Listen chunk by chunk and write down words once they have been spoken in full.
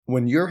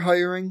When you're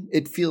hiring,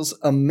 it feels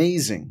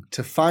amazing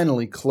to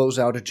finally close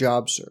out a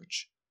job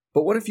search.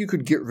 But what if you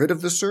could get rid of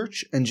the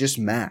search and just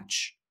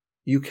match?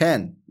 You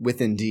can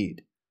with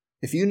Indeed.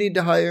 If you need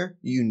to hire,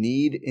 you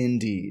need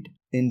Indeed.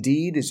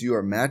 Indeed is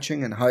your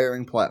matching and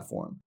hiring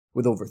platform.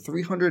 With over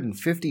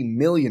 350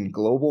 million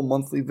global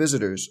monthly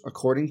visitors,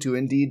 according to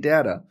Indeed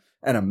data,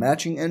 and a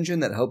matching engine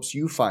that helps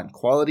you find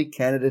quality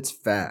candidates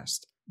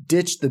fast.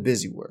 Ditch the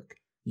busy work.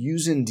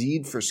 Use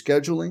Indeed for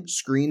scheduling,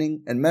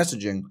 screening, and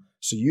messaging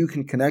so you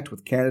can connect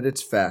with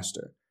candidates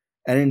faster.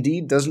 And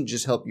Indeed doesn't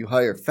just help you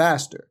hire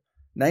faster.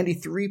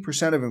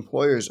 93% of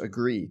employers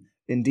agree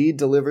Indeed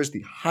delivers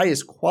the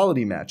highest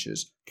quality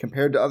matches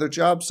compared to other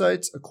job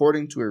sites,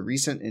 according to a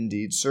recent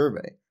Indeed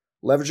survey.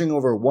 Leveraging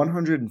over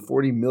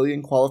 140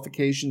 million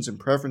qualifications and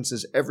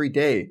preferences every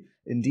day,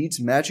 Indeed's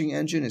matching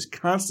engine is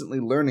constantly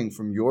learning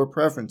from your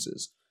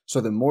preferences, so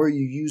the more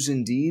you use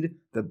Indeed,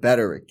 the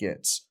better it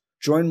gets.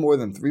 Join more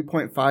than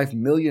 3.5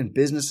 million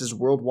businesses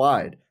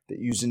worldwide that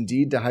use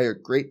Indeed to hire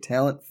great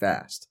talent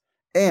fast.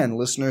 And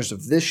listeners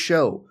of this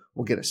show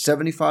will get a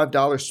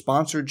 $75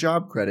 sponsored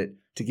job credit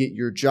to get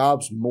your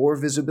jobs more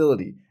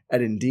visibility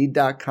at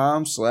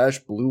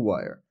Indeed.com/Blue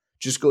Wire.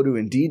 Just go to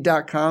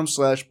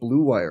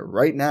Indeed.com/Blue Wire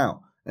right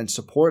now and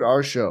support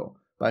our show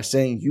by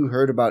saying you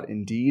heard about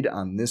Indeed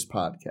on this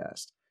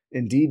podcast.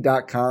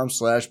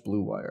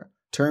 Indeed.com/Blue Wire.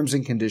 Terms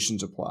and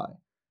conditions apply.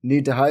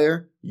 Need to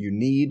hire? You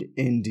need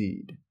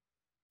Indeed.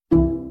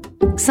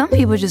 Some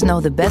people just know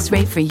the best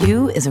rate for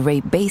you is a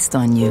rate based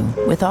on you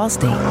with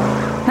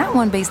Allstate. Not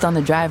one based on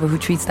the driver who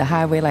treats the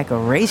highway like a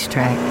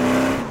racetrack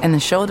and the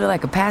shoulder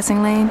like a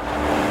passing lane.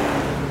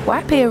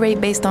 Why pay a rate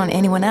based on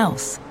anyone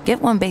else?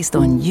 Get one based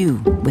on you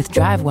with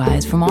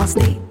DriveWise from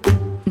Allstate.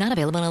 Not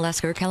available in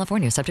Alaska or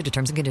California, subject to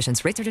terms and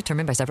conditions. Rates are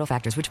determined by several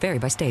factors, which vary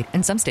by state.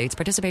 In some states,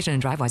 participation in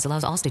DriveWise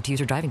allows Allstate to use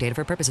your driving data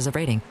for purposes of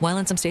rating. While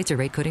in some states, your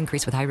rate could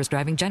increase with high-risk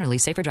driving. Generally,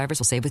 safer drivers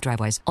will save with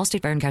DriveWise.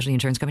 Allstate Fire and Casualty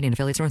Insurance Company and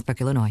affiliates,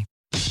 Northbrook, Illinois.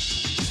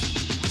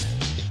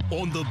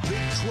 On the Big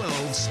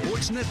 12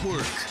 Sports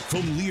Network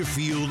from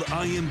Learfield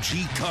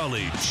IMG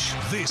College.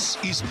 This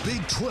is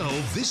Big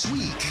 12 This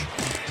Week.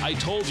 I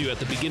told you at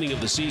the beginning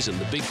of the season,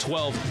 the Big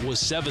 12 was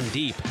 7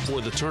 deep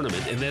for the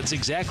tournament, and that's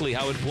exactly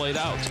how it played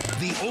out.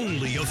 The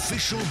only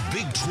official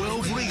Big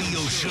 12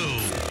 radio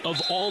show.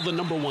 Of all the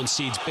number 1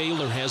 seeds,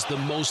 Baylor has the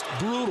most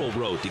brutal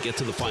road to get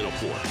to the Final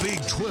Four. Big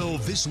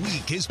 12 This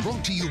Week is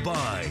brought to you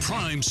by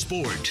Prime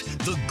Sport,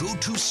 the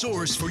go-to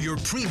source for your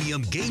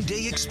premium game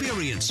day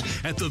experience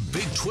at the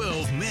Big 12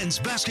 Men's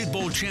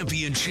Basketball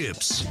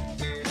Championships.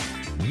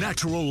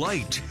 Natural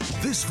Light.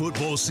 This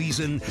football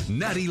season,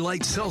 Natty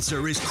Light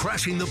Seltzer is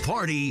crashing the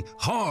party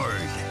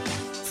hard.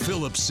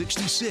 Phillips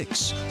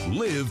 66.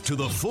 Live to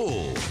the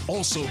full.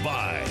 Also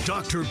by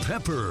Dr.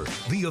 Pepper,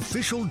 the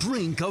official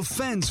drink of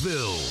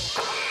Fansville.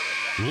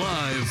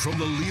 Live from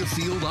the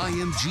Learfield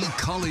IMG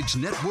College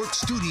Network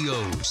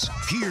studios,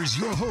 here's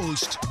your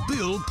host,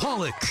 Bill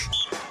Pollock.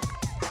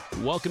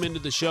 Welcome into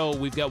the show.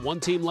 We've got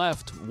one team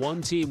left,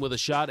 one team with a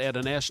shot at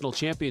a national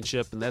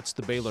championship, and that's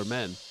the Baylor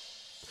men.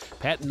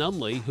 Pat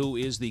Nunley, who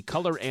is the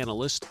color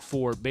analyst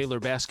for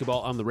Baylor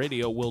basketball on the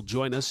radio, will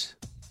join us.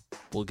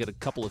 We'll get a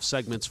couple of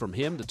segments from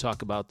him to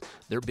talk about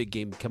their big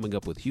game coming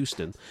up with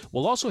Houston.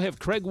 We'll also have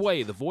Craig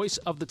Way, the voice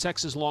of the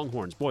Texas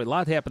Longhorns. Boy, a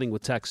lot happening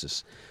with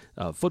Texas.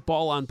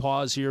 Football on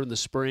pause here in the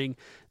spring.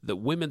 The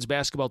women's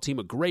basketball team,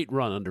 a great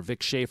run under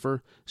Vic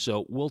Schaefer.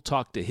 So we'll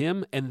talk to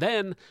him. And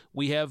then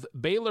we have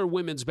Baylor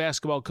women's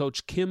basketball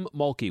coach Kim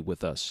Mulkey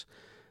with us.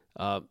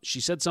 She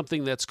said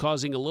something that's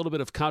causing a little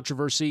bit of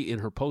controversy in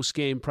her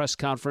post-game press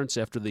conference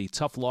after the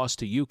tough loss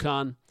to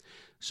UConn.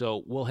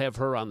 So we'll have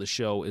her on the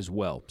show as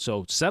well.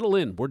 So settle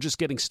in. We're just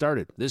getting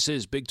started. This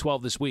is Big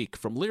 12 This Week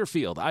from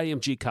Learfield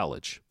IMG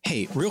College.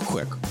 Hey, real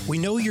quick, we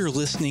know you're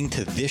listening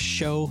to this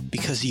show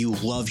because you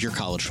love your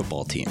college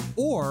football team.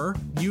 Or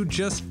you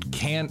just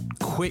can't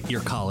quit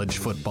your college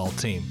football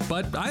team.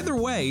 But either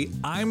way,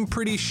 I'm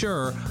pretty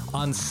sure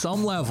on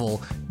some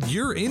level,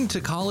 you're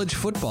into college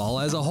football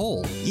as a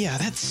whole. Yeah,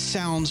 that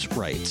sounds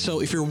right.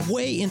 So if you're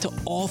way into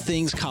all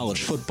things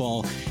college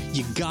football,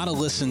 you gotta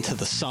listen to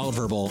the Solid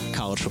Verbal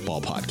College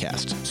Football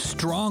Podcast.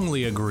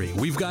 Strongly agree.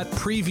 We've got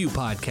preview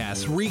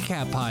podcasts,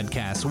 recap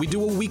podcasts. We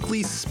do a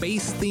weekly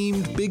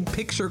space-themed big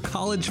picture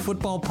college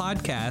football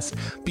podcast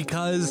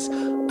because,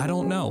 I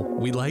don't know,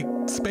 we like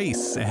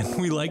space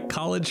and we like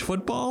college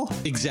football.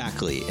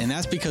 Exactly. And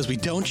that's because we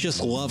don't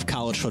just love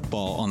college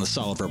football on the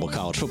Solid Verbal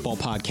College Football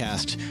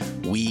Podcast.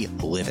 We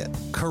live it.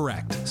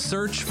 Correct.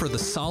 Search for the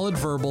Solid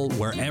Verbal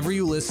wherever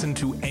you listen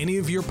to any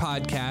of your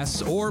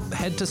podcasts or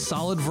head to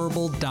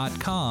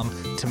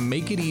solidverbal.com to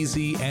make it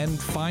easy and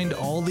find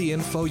all the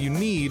info you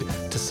need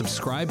to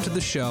subscribe to the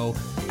show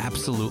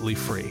absolutely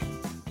free.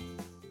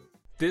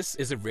 This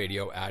is a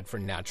radio ad for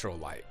Natural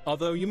Light,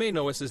 although you may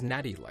know us as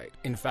Natty Light.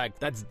 In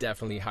fact, that's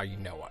definitely how you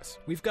know us.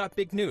 We've got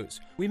big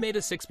news. We made a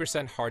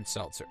 6% hard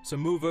seltzer, so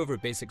move over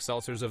basic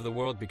seltzers of the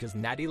world because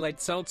Natty Light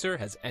Seltzer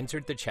has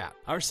entered the chat.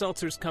 Our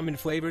seltzers come in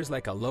flavors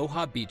like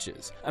Aloha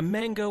Beaches, a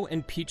mango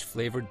and peach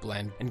flavored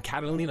blend, and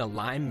Catalina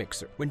Lime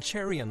Mixer, when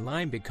cherry and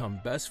lime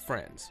become best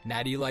friends.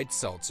 Natty Light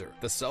Seltzer,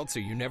 the seltzer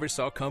you never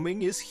saw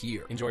coming, is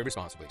here. Enjoy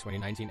responsibly.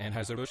 2019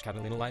 Anheuser-Busch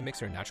Catalina Lime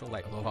Mixer and Natural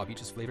Light Aloha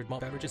Beaches flavored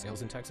malt beverages,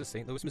 ales in Texas,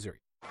 St. Louis, Missouri.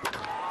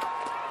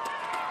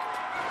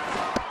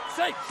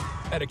 Safe!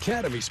 At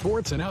Academy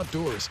Sports and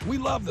Outdoors, we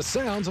love the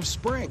sounds of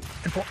spring.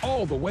 And for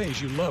all the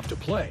ways you love to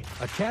play,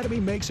 Academy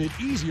makes it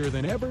easier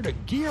than ever to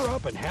gear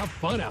up and have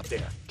fun out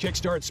there.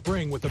 Kickstart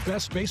spring with the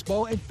best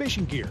baseball and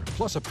fishing gear,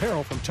 plus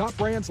apparel from top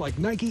brands like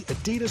Nike,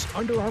 Adidas,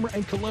 Under Armour,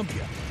 and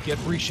Columbia. Get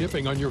free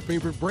shipping on your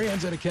favorite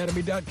brands at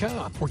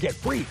Academy.com, or get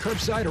free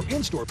curbside or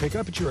in-store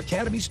pickup at your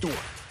Academy store.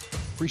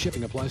 Free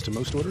shipping applies to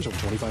most orders over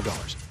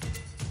 $25.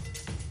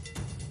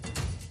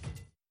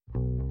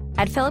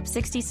 At Phillips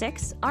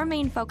 66, our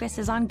main focus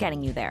is on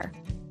getting you there.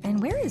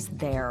 And where is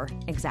there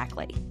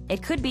exactly?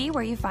 It could be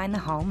where you find the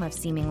home of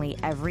seemingly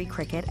every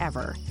cricket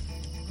ever.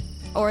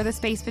 Or the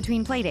space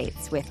between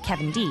playdates with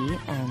Kevin D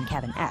and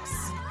Kevin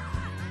S.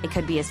 It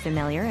could be as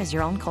familiar as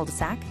your own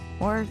cul-de-sac,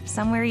 or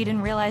somewhere you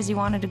didn't realize you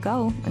wanted to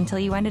go until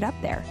you ended up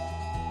there.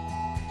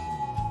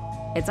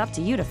 It's up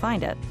to you to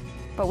find it,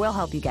 but we'll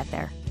help you get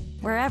there.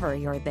 Wherever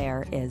your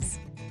there is.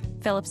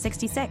 Phillips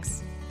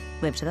 66.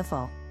 Live to the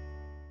full.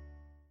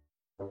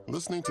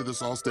 Listening to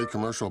this Allstate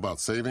commercial about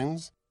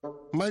savings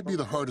might be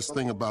the hardest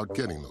thing about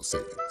getting those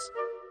savings.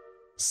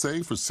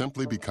 Save for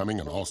simply becoming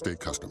an Allstate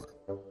customer.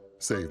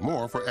 Save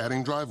more for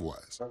adding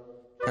DriveWise.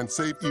 And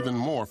save even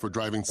more for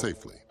driving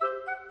safely.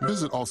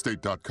 Visit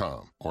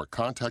Allstate.com or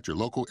contact your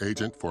local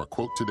agent for a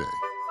quote today.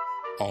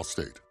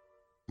 Allstate.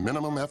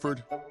 Minimum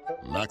effort,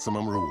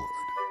 maximum reward.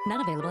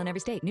 Not available in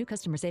every state. New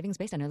customer savings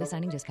based on early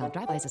signing discount.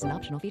 DriveWise is an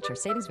optional feature.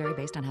 Savings vary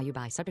based on how you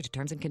buy. Subject to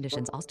terms and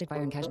conditions. Allstate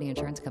Fire and Casualty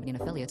Insurance Company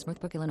and affiliates,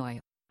 Northbrook, Illinois.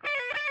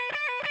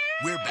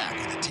 We're back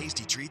with a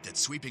tasty treat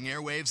that's sweeping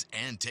airwaves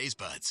and taste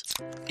buds.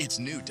 It's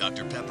new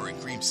Dr. Pepper and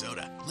Cream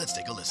Soda. Let's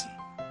take a listen.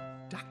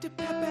 Dr.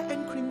 Pepper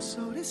and Cream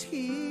Soda's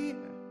here.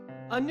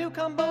 A new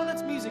combo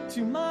that's music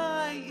to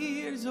my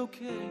ears,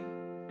 okay?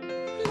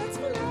 Let's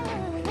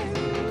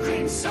relax.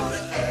 Cream Soda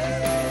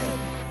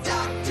and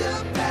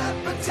Dr.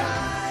 Pepper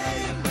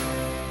time.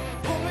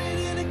 Pour it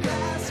in a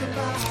glass of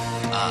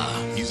ice.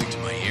 Ah, music to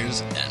my ears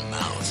and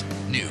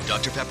mouth. New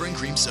Dr. Pepper and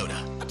Cream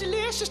Soda. A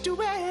delicious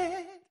duet.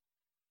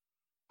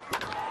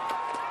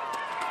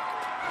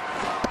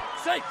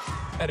 Safe!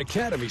 At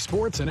Academy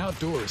Sports and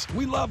Outdoors,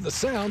 we love the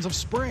sounds of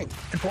spring.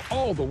 And for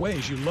all the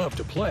ways you love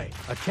to play,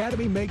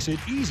 Academy makes it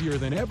easier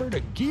than ever to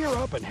gear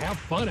up and have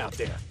fun out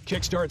there.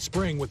 Kickstart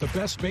spring with the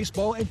best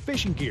baseball and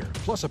fishing gear,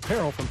 plus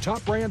apparel from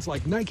top brands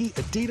like Nike,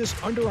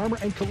 Adidas, Under Armour,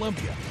 and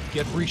Columbia.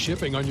 Get free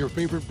shipping on your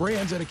favorite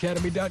brands at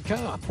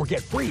Academy.com, or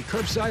get free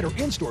curbside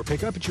or in-store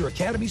pickup at your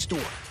Academy store.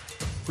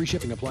 Free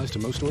shipping applies to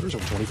most orders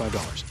over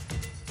 $25.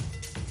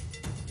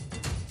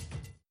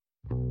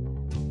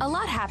 A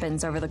lot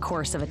happens over the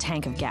course of a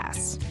tank of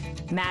gas.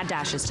 Mad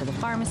dashes to the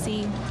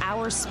pharmacy,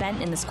 hours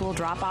spent in the school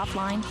drop-off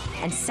line,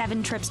 and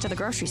 7 trips to the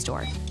grocery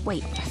store.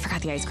 Wait, I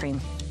forgot the ice cream.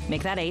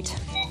 Make that 8.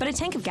 But a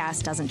tank of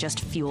gas doesn't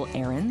just fuel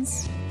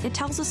errands. It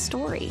tells a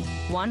story.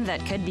 One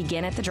that could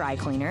begin at the dry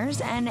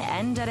cleaners and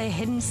end at a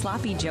hidden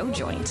Sloppy Joe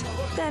joint.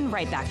 Then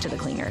right back to the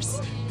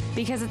cleaners.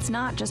 Because it's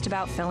not just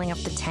about filling up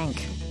the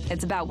tank.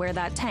 It's about where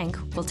that tank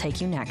will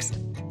take you next.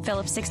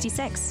 Phillips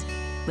 66.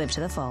 Live to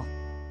the full.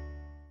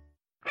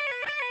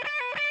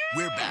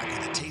 We're back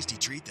with a tasty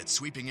treat that's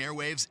sweeping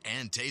airwaves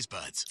and taste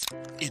buds.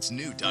 It's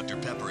new Dr.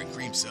 Pepper and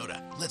Cream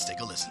Soda. Let's take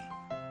a listen.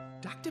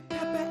 Dr.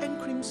 Pepper and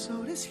Cream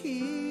Soda's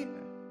here.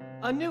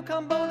 A new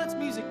combo that's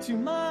music to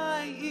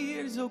my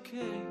ears,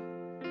 okay?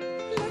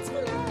 Let's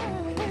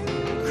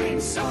relax. Cream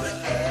Soda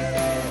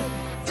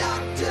and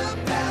Dr.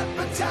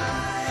 Pepper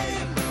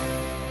time.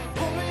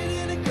 Pour it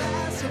in a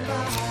glass of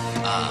ice.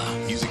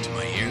 Ah, music to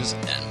my ears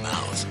and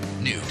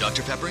mouth. New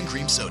Dr. Pepper and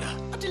Cream Soda.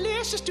 A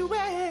delicious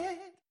duet.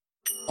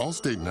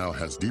 Allstate now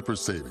has deeper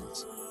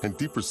savings, and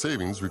deeper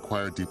savings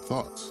require deep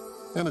thoughts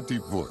and a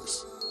deep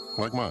voice,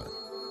 like mine.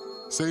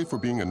 Save for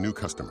being a new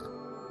customer.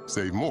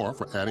 Save more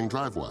for adding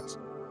DriveWise,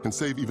 and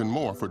save even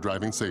more for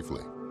driving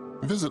safely.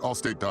 Visit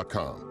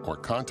Allstate.com or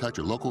contact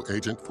your local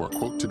agent for a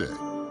quote today.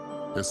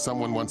 As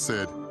someone once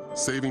said,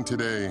 saving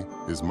today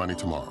is money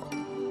tomorrow.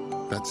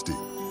 That's deep.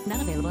 Not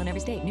available in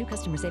every state. New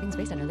customer savings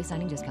based on early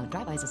signing discount.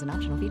 DriveWise is an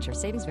optional feature.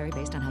 Savings vary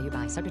based on how you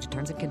buy. Subject to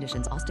terms and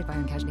conditions. Allstate Fire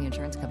and Casualty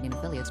Insurance Company and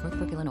affiliates,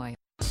 Northbrook, Illinois.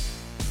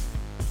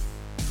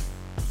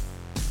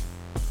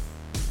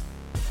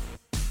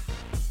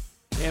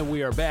 And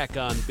we are back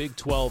on Big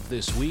 12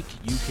 this week.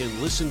 You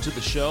can listen to the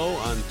show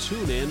on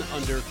TuneIn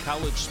under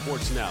College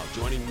Sports Now.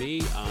 Joining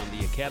me on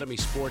the Academy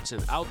Sports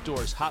and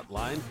Outdoors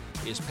hotline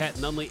is Pat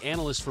Nunley,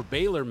 analyst for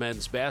Baylor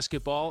men's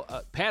basketball.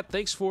 Pat,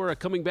 thanks for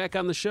coming back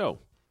on the show.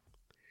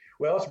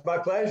 Well, it's my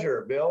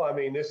pleasure, Bill. I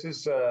mean, this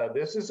is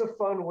a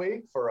fun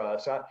week for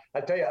us. I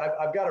tell you,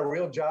 I've got a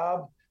real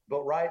job,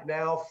 but right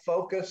now,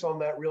 focus on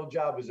that real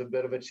job is a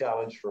bit of a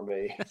challenge for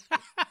me.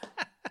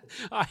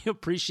 I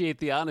appreciate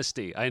the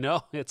honesty. I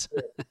know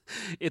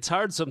it's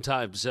hard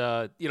sometimes.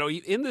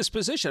 In this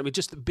position, I mean,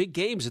 just the big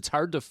games, it's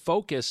hard to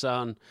focus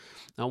on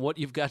what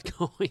you've got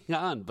going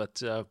on.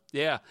 But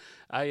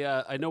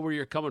I know where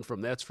you're coming from.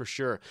 That's for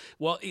sure.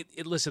 Well,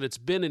 listen, it's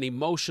been an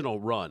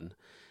emotional run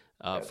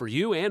for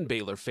you and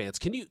Baylor fans.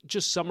 Can you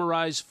just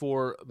summarize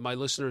for my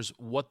listeners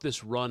what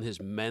this run has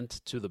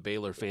meant to the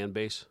Baylor fan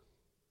base?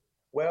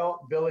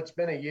 Well, Bill, it's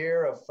been a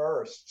year of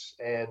firsts,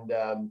 and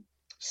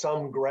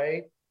some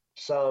great,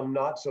 some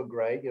not so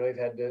great. We've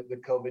had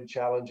the COVID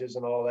challenges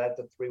and all that,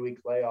 the 3-week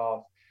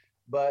layoff.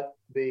 But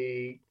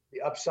the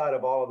upside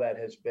of all of that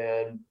has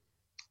been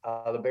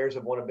the Bears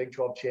have won a Big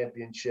 12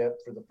 championship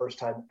for the first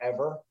time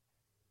ever,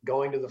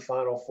 going to the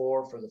Final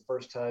Four for the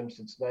first time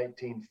since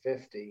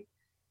 1950.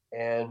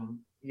 And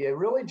you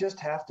really just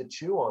have to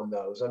chew on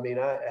those. I mean,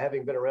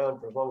 having been around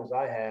for as long as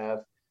I have,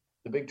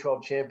 the Big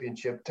 12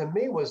 championship to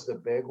me was the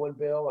big one,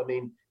 Bill. I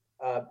mean,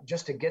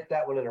 just to get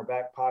that one in our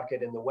back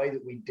pocket, and the way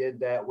that we did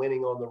that,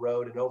 winning on the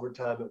road in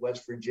overtime at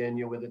West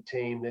Virginia with a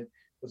team that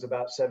was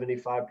about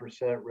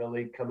 75%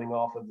 really coming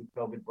off of the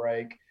COVID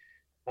break.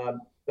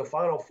 The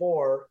Final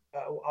Four,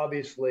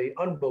 obviously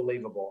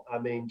unbelievable. I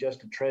mean,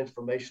 just a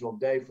transformational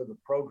day for the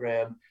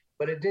program,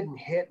 but it didn't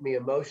hit me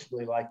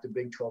emotionally like the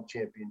Big 12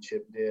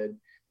 championship did.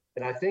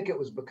 And I think it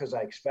was because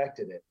I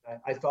expected it.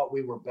 I thought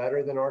we were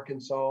better than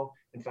Arkansas.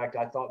 In fact,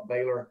 I thought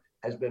Baylor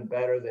has been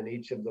better than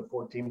each of the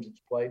 4 teams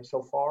it's played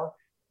so far.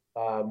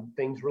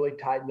 Things really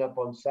tightened up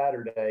on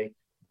Saturday.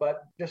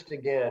 But just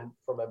again,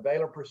 from a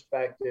Baylor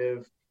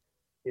perspective,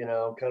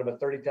 kind of a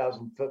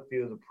 30,000-foot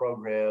view of the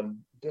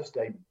program, just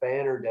a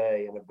banner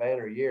day and a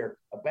banner year,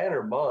 a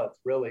banner month,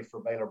 really, for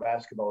Baylor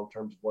basketball in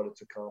terms of what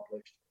it's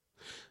accomplished.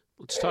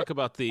 Let's talk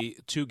about the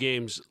 2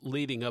 games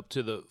leading up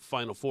to the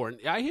Final Four.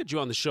 And I had you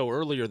on the show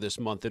earlier this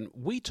month, and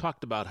we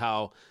talked about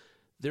how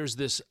there's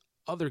this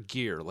other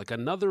gear, like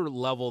another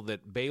level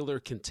that Baylor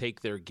can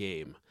take their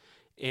game.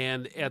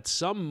 And at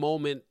some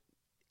moment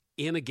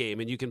in a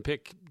game, and you can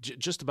pick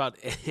just about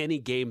any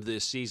game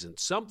this season,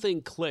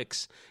 something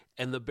clicks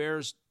and the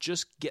Bears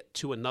just get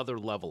to another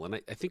level.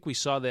 And I think we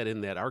saw that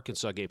in that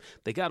Arkansas game.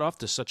 They got off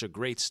to such a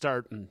great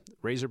start, and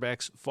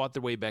Razorbacks fought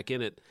their way back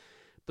in it.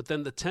 But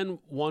then the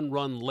 10-1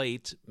 run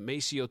late,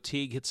 MaCio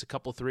Teague hits a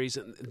couple threes,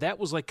 and that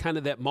was like kind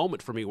of that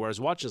moment for me where I was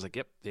watching, I was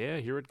like,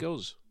 here it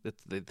goes.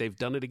 They've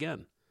done it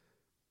again.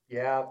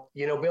 Yeah,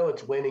 Bill,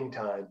 it's winning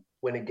time.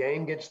 When a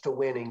game gets to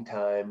winning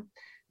time,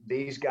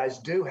 these guys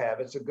do have,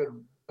 it's a good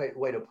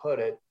way to put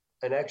it,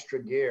 an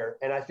extra gear.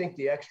 And I think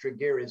the extra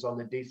gear is on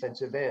the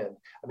defensive end.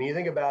 I mean, you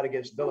think about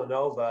against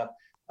Villanova,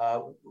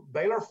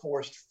 Baylor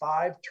forced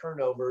 5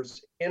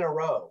 turnovers in a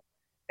row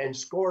and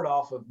scored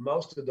off of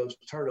most of those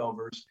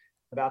turnovers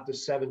about the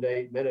 7 to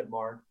 8 minute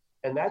mark.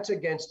 And that's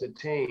against a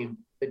team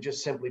that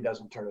just simply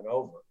doesn't turn it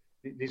over.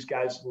 These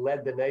guys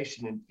led the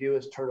nation in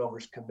fewest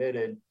turnovers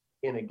committed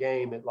in a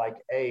game at like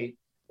 8.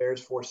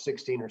 Bears forced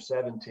 16 or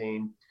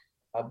 17.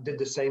 Did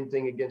the same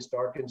thing against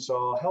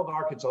Arkansas, held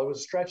Arkansas. It was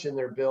a stretch in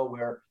there, Bill,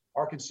 where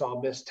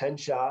Arkansas missed 10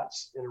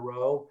 shots in a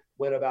row,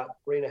 went about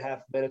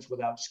 3.5 minutes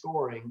without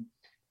scoring.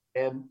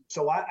 And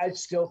so I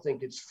still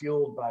think it's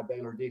fueled by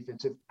Baylor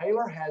defense. If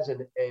Baylor has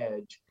an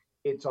edge,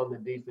 it's on the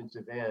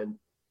defensive end.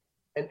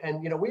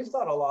 And we've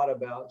thought a lot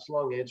about, it's a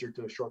long answer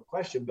to a short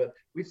question, but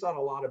we've thought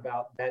a lot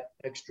about that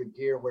extra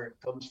gear, where it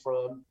comes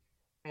from.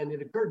 And it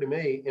occurred to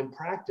me, in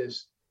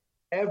practice,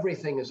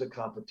 everything is a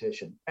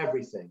competition.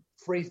 Everything.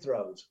 Free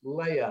throws,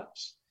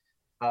 layups,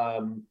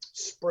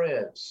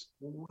 sprints,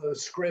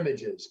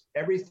 scrimmages.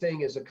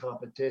 Everything is a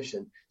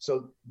competition.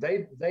 So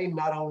they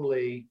not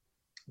only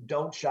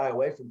don't shy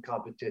away from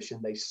competition,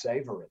 they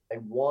savor it. They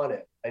want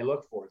it. They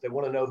look for it. They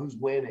want to know who's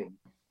winning.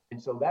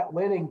 And so that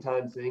winning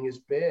time thing is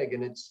big,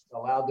 and it's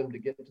allowed them to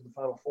get to the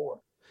Final Four.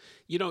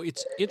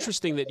 It's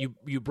interesting that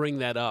you bring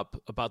that up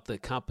about the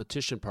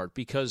competition part,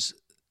 because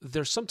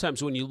there's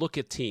sometimes when you look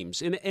at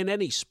teams in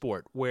any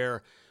sport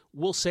where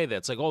we'll say that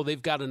it's like, oh,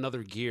 they've got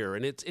another gear.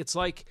 And it's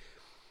like,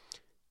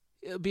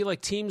 it'll be like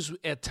teams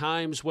at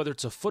times, whether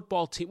it's a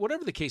football team,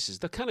 whatever the case is,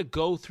 they'll kind of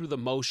go through the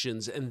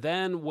motions. And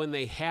then when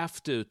they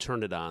have to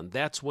turn it on,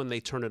 that's when they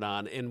turn it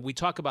on. And we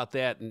talk about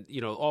that and,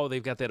 oh,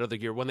 they've got that other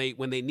gear. When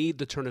they need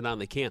to turn it on,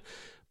 they can.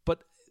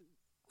 But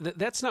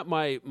that's not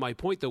my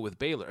point, though, with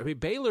Baylor. I mean,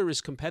 Baylor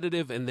is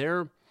competitive, and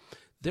they're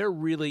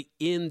really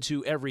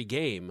into every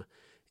game.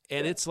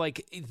 And it's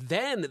like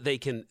then they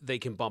can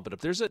bump it up.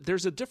 There's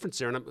a difference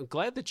there, and I'm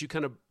glad that you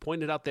kind of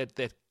pointed out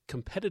that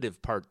competitive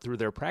part through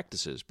their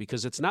practices,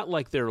 because it's not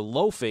like they're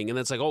loafing and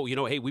it's like, oh,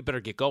 hey, we better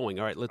get going.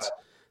 All right, let's.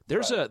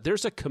 There's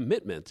a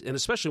commitment, and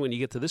especially when you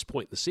get to this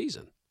point in the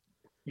season.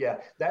 Yeah,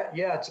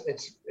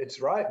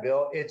 it's right,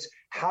 Bill. It's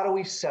how do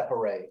we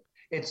separate?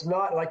 It's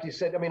not like you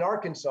said. I mean,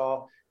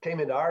 Arkansas came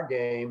into our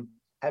game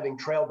having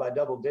trailed by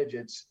double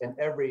digits in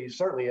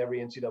certainly every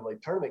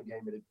NCAA tournament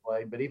game it had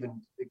played, but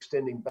even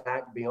extending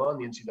back beyond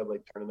the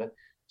NCAA tournament,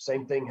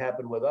 same thing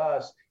happened with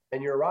us.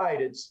 And you're right,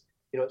 it's,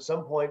 at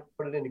some point,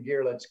 put it into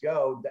gear, let's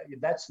go.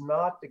 That's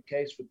not the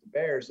case with the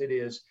Bears. It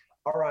is,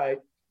 all right,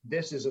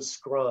 this is a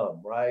scrum,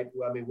 right?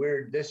 I mean,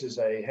 this is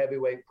a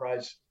heavyweight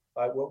prize.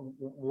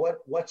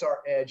 What's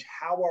our edge?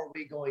 How are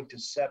we going to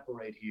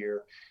separate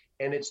here?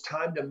 And it's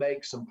time to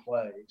make some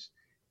plays.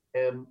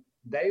 And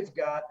they've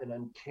got an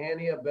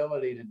uncanny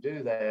ability to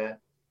do that.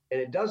 And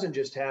it doesn't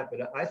just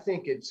happen. I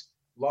think it's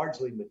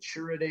largely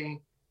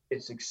maturity,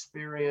 it's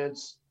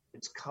experience,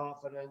 it's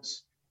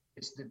confidence.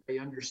 It's that they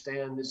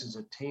understand this is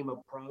a team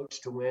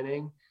approach to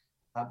winning.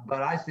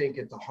 But I think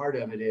at the heart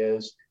of it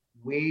is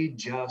we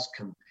just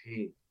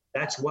compete.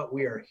 That's what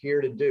we are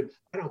here to do.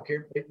 I don't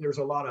care. There's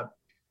a lot of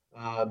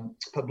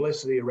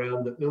publicity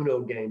around the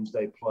Uno games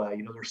they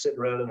play. They're sitting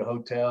around in a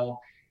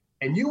hotel.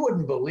 And you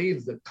wouldn't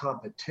believe the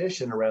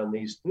competition around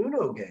these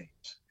Uno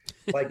games.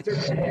 Like they're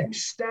getting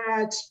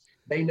stats.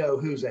 They know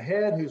who's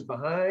ahead, who's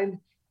behind.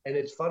 And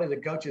it's funny, the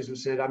coaches who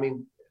said,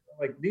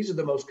 these are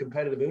the most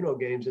competitive Uno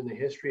games in the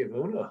history of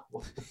Uno.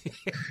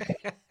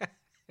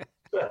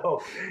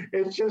 So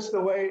it's just the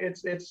way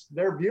it's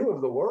their view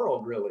of the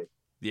world, really.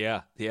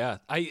 Yeah.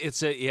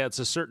 It's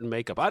a certain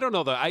makeup. I don't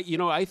know though.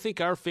 I think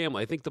our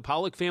family, the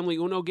Pollock family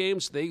Uno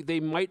games,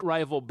 they might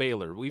rival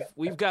Baylor.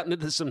 We've gotten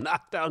into some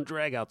knockdown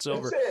dragouts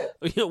over.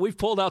 We've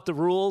pulled out the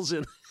rules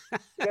and.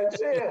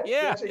 That's it.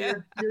 Yeah.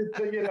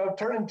 You're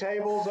turning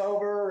tables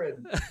over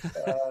and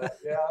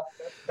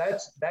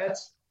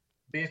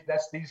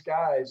that's these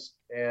guys,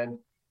 and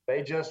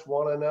they just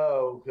want to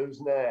know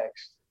who's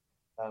next.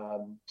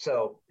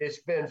 So it's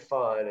been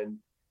fun, and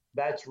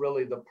that's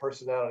really the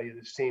personality of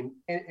this team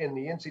in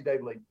the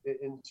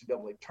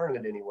NCAA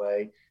tournament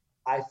anyway.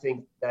 I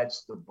think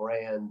that's the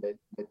brand that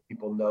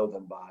people know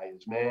them by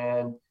is,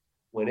 man,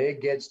 when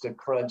it gets to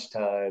crunch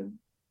time,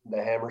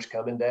 the hammer's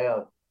coming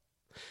down.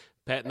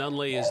 Pat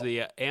Nunley is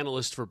the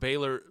analyst for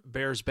Baylor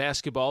Bears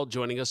basketball,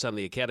 joining us on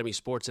the Academy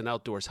Sports and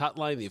Outdoors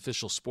Hotline, the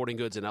official sporting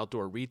goods and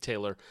outdoor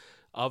retailer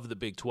of the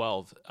Big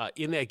 12.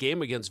 In that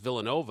game against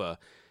Villanova,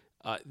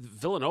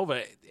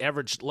 Villanova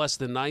averaged less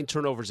than 9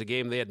 turnovers a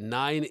game. They had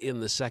 9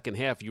 in the second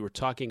half. You were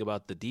talking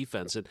about the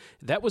defense. And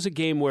that was a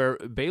game where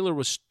Baylor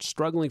was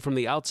struggling from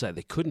the outside.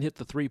 They couldn't hit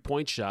the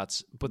 3-point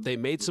shots, but they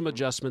made some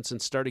adjustments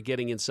and started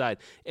getting inside.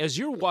 As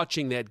you're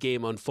watching that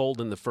game unfold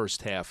in the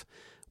first half,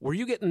 were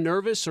you getting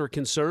nervous or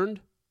concerned?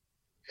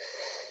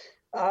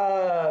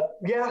 Yeah,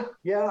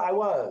 I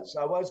was.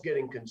 I was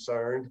getting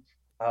concerned.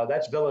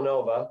 That's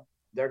Villanova.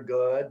 They're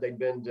good. They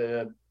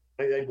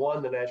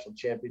won the national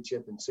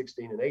championship in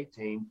 16 and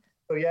 18.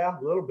 So yeah,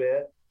 a little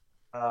bit.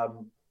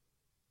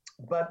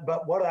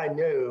 But what I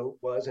knew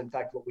was, in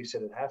fact, what we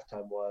said at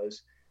halftime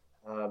was,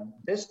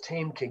 this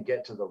team can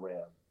get to the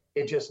rim.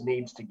 It just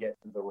needs to get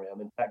to the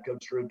rim. In fact,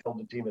 Coach Drew told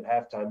the team at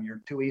halftime,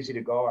 you're too easy to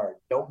guard.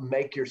 Don't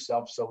make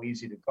yourself so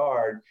easy to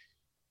guard.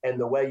 And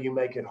the way you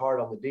make it hard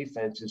on the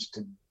defense is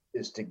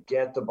to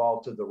get the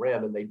ball to the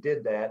rim. And they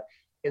did that.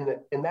 In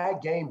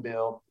that game,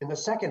 Bill, in the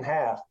second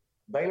half,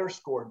 Baylor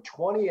scored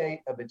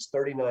 28 of its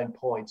 39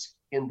 points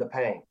in the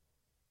paint.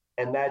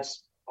 And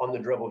that's on the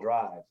dribble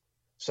drive.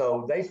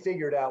 So they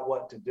figured out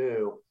what to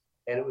do.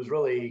 And it was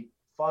really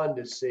fun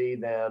to see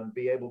them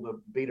be able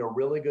to beat a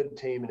really good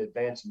team and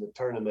advance in the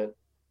tournament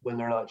when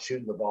they're not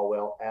shooting the ball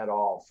well at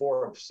all.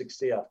 4 of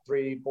 16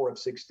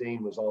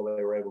 was all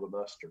they were able to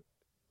muster.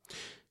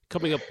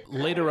 Coming up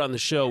later on the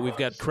show, we've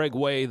got Craig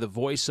Way, the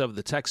voice of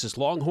the Texas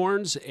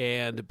Longhorns,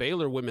 and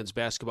Baylor women's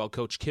basketball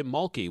coach Kim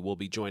Mulkey will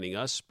be joining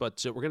us.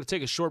 But we're going to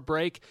take a short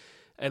break,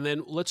 and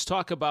then let's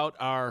talk about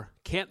our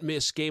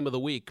can't-miss game of the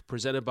week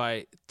presented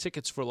by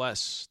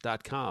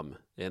TicketsForLess.com.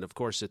 And, of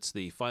course, it's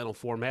the Final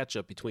Four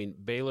matchup between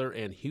Baylor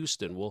and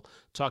Houston. We'll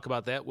talk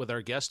about that with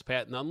our guest,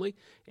 Pat Nunley,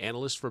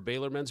 analyst for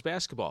Baylor men's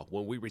basketball,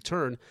 when we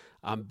return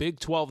on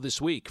Big 12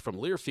 This Week from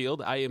Learfield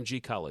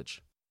IMG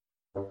College.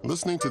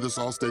 Listening to this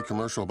Allstate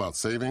commercial about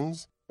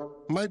savings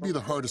might be the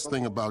hardest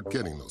thing about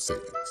getting those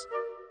savings.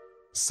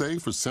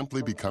 Save for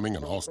simply becoming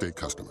an Allstate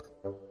customer.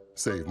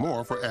 Save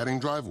more for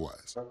adding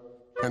DriveWise.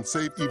 And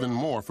save even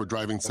more for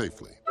driving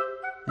safely.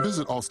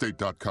 Visit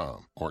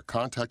Allstate.com or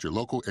contact your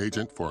local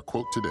agent for a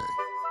quote today.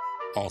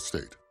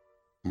 Allstate.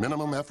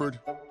 Minimum effort,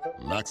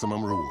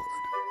 maximum reward.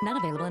 Not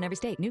available in every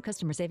state. New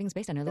customer savings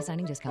based on early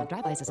signing discount.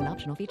 DriveWise is an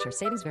optional feature.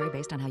 Savings vary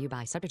based on how you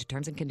buy. Subject to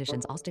terms and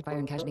conditions. Allstate Fire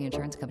and Casualty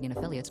Insurance Company and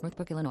affiliates,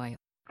 Northbrook, Illinois.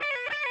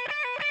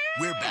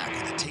 We're back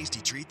with a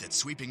tasty treat that's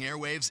sweeping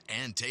airwaves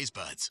and taste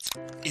buds.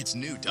 It's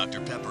new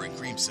Dr. Pepper and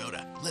Cream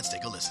Soda. Let's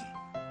take a listen.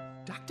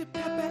 Dr.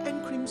 Pepper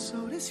and Cream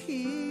Soda's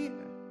here.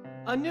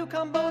 A new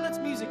combo that's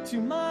music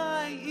to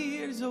my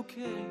ears,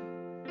 okay.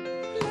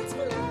 Let's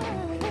play.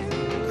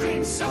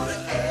 Cream Soda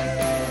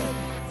and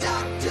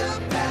Dr.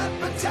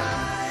 Pepper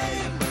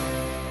time.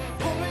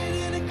 Pour it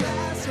in a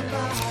glass of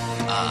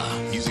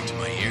ice. Music to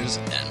my ears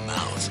and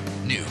mouth.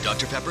 New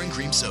Dr. Pepper and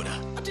Cream Soda.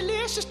 A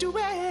delicious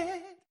duet.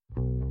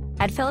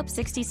 At Phillips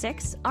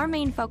 66, our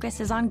main focus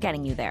is on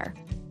getting you there.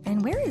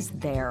 And where is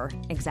there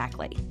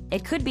exactly?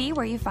 It could be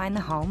where you find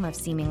the home of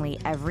seemingly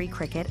every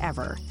cricket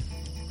ever.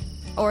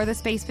 Or the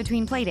space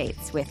between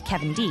playdates with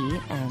Kevin D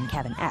and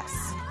Kevin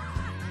S.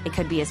 It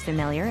could be as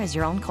familiar as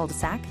your own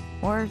cul-de-sac,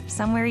 or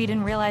somewhere you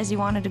didn't realize you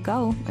wanted to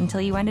go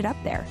until you ended up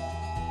there.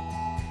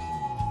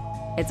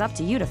 It's up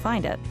to you to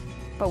find it,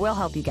 but we'll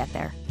help you get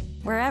there,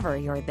 wherever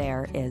your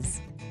there is.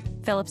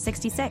 Phillips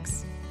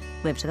 66.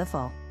 Live to the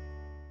full.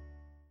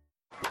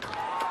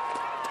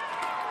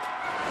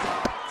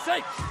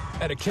 Safe!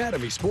 At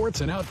Academy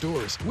Sports and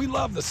Outdoors, we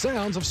love the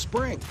sounds of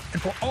spring.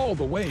 And for all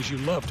the ways you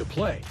love to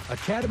play,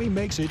 Academy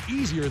makes it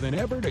easier than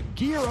ever to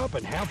gear up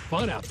and have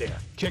fun out there.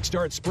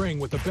 Kickstart spring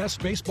with the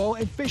best baseball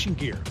and fishing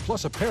gear,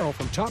 plus apparel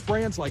from top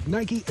brands like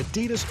Nike,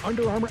 Adidas,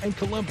 Under Armour, and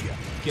Columbia.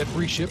 Get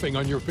free shipping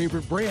on your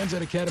favorite brands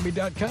at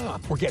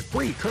Academy.com, or get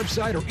free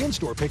curbside or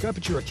in-store pickup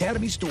at your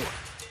Academy store.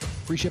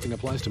 Free shipping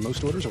applies to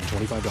most orders over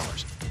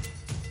 $25.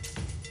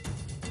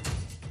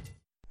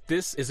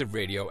 This is a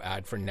radio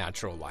ad for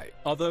Natural Light.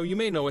 Although you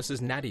may know us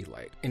as Natty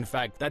Light. In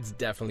fact, that's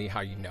definitely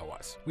how you know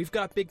us. We've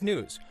got big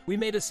news. We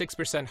made a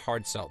 6%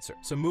 hard seltzer.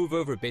 So move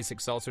over basic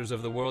seltzers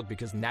of the world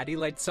because Natty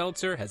Light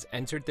Seltzer has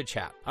entered the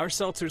chat. Our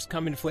seltzers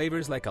come in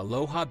flavors like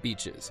Aloha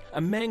Beaches,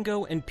 a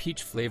mango and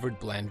peach flavored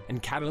blend,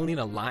 and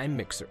Catalina Lime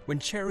Mixer. When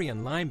cherry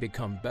and lime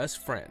become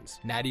best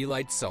friends. Natty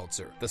Light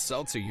Seltzer. The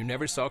seltzer you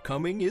never saw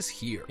coming is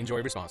here.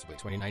 Enjoy responsibly.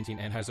 2019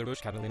 Anheuser-Busch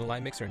Catalina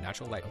Lime Mixer and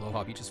Natural Light.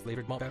 Aloha Beaches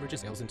flavored malt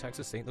beverages. Ales in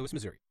Texas, St. Louis,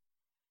 Missouri.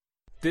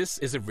 This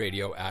is a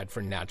radio ad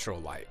for Natural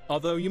Light.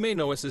 Although you may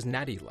know us as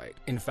Natty Light.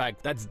 In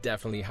fact, that's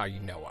definitely how you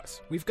know us.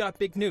 We've got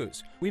big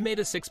news. We made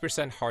a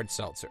 6% hard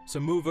seltzer. So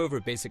move over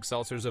basic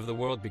seltzers of the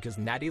world because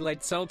Natty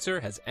Light Seltzer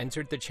has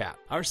entered the chat.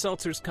 Our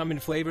seltzers come in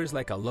flavors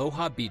like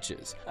Aloha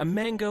Beaches, a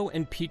mango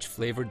and peach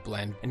flavored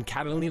blend, and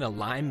Catalina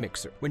Lime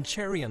Mixer. When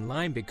cherry and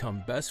lime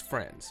become best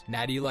friends.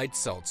 Natty Light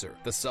Seltzer.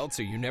 The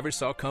seltzer you never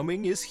saw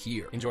coming is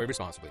here. Enjoy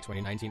responsibly.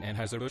 2019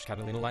 Anheuser-Busch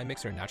Catalina Lime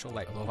Mixer and Natural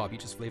Light. Aloha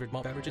Beaches flavored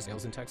malt beverages.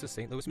 Ales in Texas,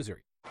 St. Louis,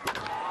 Missouri.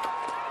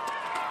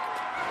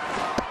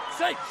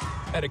 Safe!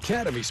 At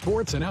Academy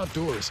Sports and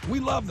Outdoors, we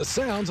love the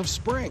sounds of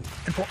spring.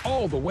 And for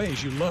all the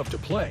ways you love to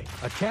play,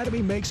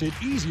 Academy makes it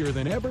easier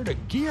than ever to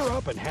gear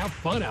up and have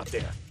fun out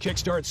there.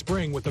 Kickstart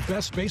spring with the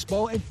best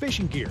baseball and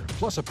fishing gear,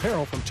 plus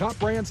apparel from top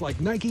brands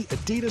like Nike,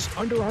 Adidas,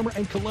 Under Armour,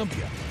 and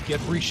Columbia. Get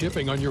free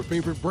shipping on your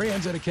favorite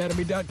brands at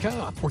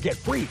Academy.com, or get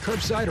free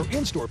curbside or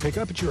in-store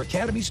pickup at your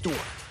Academy store.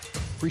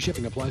 Free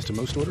shipping applies to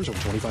most orders over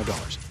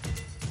 $25.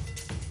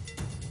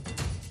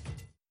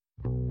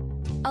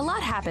 A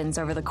lot happens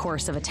over the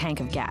course of a tank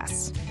of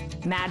gas.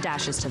 Mad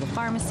dashes to the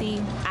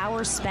pharmacy,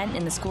 hours spent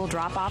in the school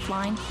drop-off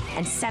line,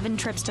 and 7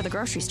 trips to the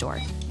grocery store.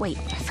 Wait,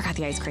 I forgot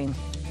the ice cream.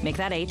 Make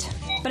that 8.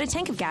 But a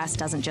tank of gas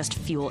doesn't just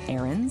fuel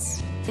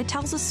errands. It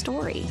tells a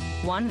story.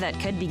 One that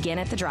could begin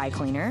at the dry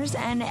cleaners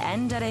and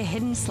end at a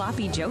hidden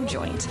Sloppy Joe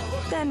joint.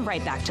 Then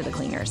right back to the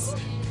cleaners.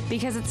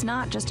 Because it's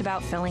not just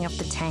about filling up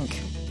the tank.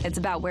 It's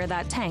about where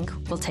that tank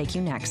will take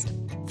you next.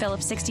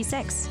 Phillips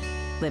 66.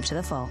 Live to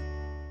the full.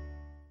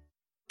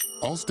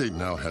 Allstate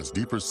now has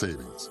deeper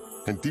savings,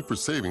 and deeper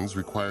savings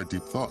require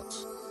deep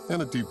thoughts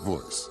and a deep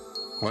voice,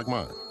 like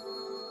mine.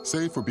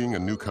 Save for being a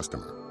new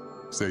customer.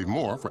 Save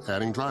more for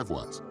adding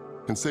DriveWise,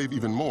 and save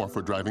even more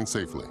for driving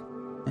safely.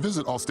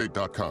 Visit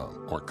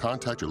Allstate.com or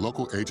contact your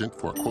local agent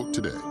for a quote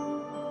today.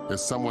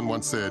 As someone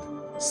once said,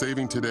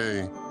 saving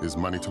today is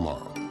money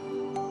tomorrow.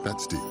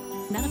 That's deep.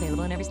 Not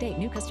available in every state.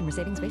 New customer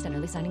savings based on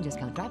early signing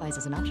discount. DriveWise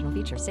is an optional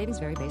feature. Savings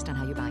vary based on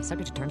how you buy.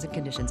 Subject to terms and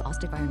conditions.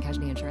 Allstate Fire and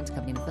Casualty Insurance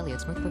Company and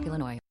affiliates. Northbrook,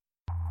 Illinois.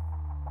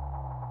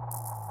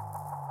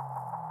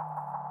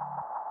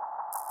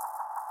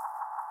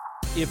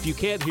 If you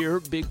can't hear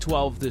Big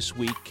 12 this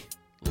week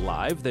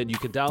live, then you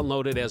can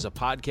download it as a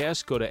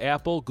podcast. Go to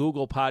Apple,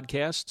 Google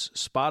Podcasts,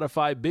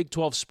 Spotify,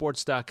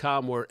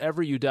 Big12Sports.com,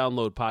 wherever you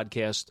download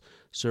podcasts.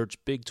 Search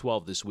Big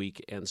 12 this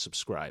week and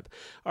subscribe.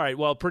 All right,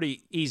 well,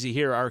 pretty easy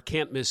here. Our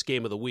can't-miss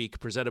game of the week,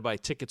 presented by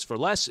Tickets for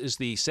Less, is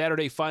the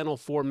Saturday Final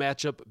Four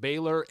matchup,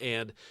 Baylor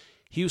and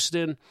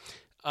Houston.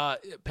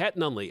 Pat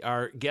Nunley,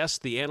 our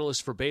guest, the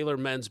analyst for Baylor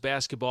men's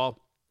basketball.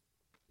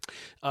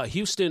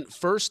 Houston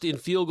first in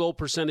field goal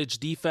percentage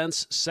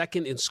defense,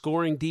 second in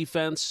scoring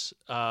defense.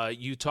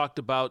 You talked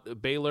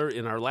about Baylor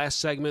in our last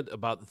segment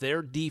about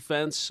their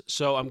defense.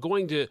 So I'm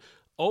going to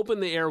open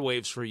the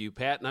airwaves for you,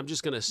 Pat, and I'm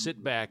just going to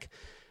sit back.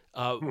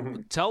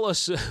 Tell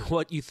us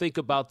what you think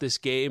about this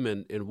game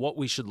and what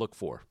we should look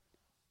for.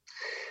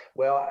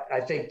 Well, I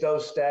think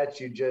those stats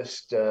you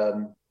just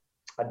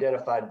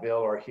identified,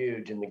 Bill, are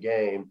huge in the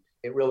game.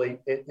 It really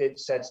it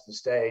sets the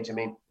stage. I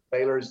mean,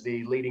 Baylor's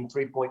the leading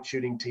three-point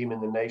shooting team in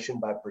the nation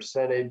by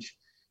percentage,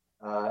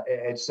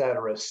 et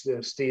cetera.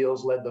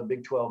 Steals, led the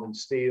Big 12 in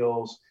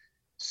steals.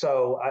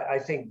 So I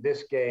think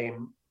this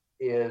game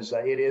is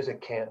a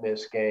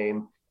can't-miss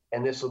game,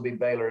 and this will be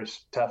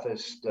Baylor's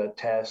toughest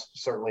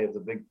test, certainly of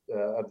the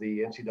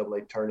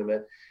NCAA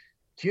tournament.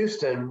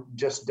 Houston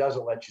just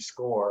doesn't let you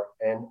score,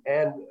 and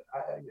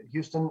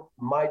Houston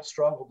might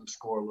struggle to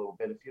score a little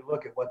bit. If you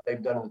look at what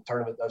they've done in the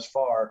tournament thus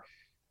far,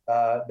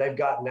 They've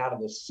gotten out of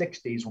the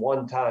 60s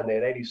one time. They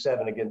had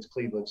 87 against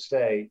Cleveland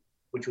State,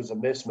 which was a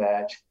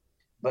mismatch.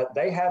 But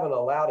they haven't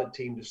allowed a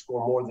team to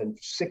score more than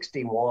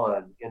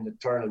 61 in the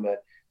tournament.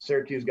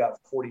 Syracuse got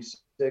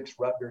 46,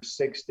 Rutgers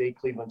 60,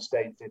 Cleveland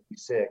State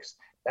 56.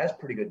 That's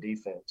pretty good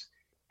defense.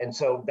 And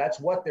so that's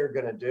what they're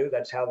going to do.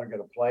 That's how they're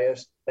going to play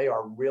us. They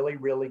are really,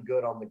 really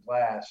good on the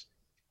glass.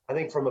 I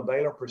think from a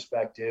Baylor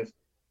perspective,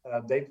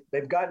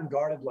 they've gotten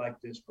guarded like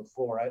this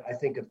before. I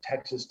think of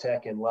Texas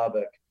Tech in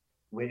Lubbock.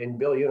 And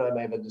Bill, you and I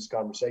may have had this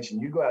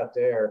conversation. You go out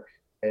there,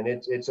 and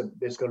it's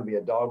going to be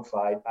a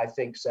dogfight. I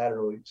think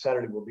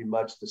Saturday will be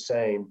much the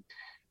same.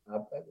 I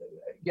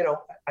think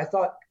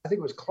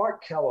it was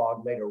Clark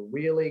Kellogg made a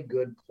really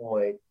good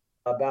point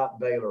about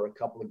Baylor a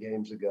couple of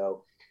games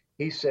ago.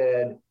 He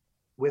said,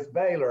 with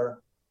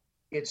Baylor,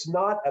 it's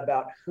not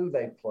about who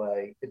they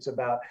play, it's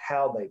about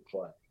how they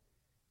play.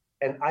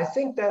 And I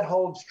think that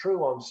holds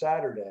true on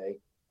Saturday.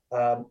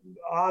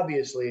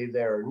 Obviously,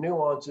 there are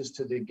nuances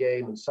to the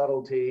game and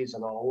subtleties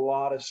and a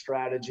lot of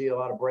strategy, a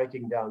lot of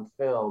breaking down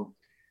film.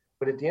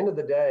 But at the end of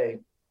the day,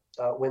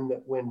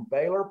 when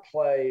Baylor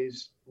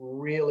plays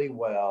really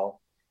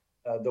well,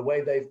 the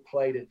way they've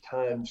played at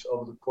times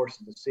over the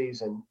course of the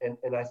season,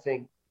 and I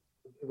think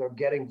they're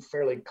getting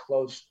fairly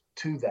close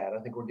to that. I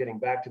think we're getting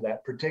back to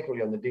that,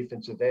 particularly on the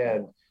defensive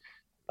end.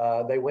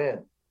 They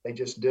win. They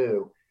just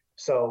do.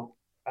 So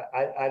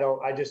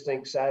I just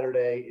think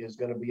Saturday is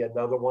going to be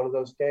another one of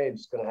those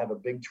games. It's going to have a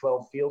Big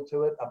 12 feel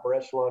to it, upper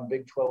echelon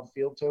Big 12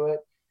 feel to it.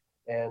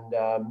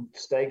 And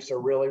stakes are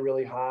really,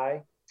 really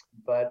high,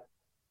 but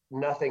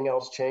nothing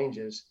else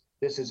changes.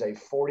 This is a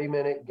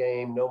 40-minute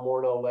game, no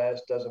more, no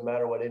less. Doesn't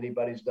matter what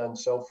anybody's done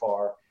so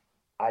far.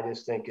 I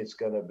just think it's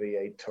going to be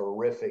a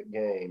terrific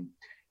game.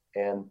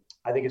 And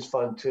I think it's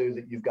fun, too,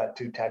 that you've got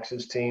two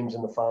Texas teams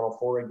in the Final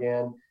Four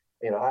again.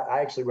 I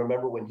actually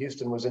remember when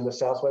Houston was in the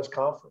Southwest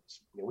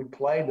Conference. We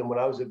played them when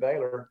I was at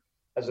Baylor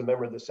as a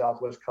member of the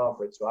Southwest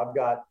Conference. So I've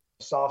got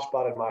a soft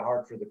spot in my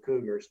heart for the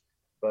Cougars,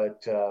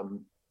 but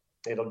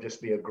it'll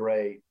just be a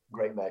great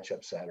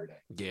matchup Saturday.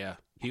 Yeah,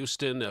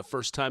 Houston,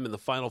 first time in the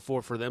Final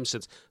Four for them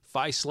since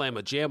Phi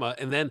Slamma Jamma.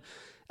 And then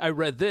I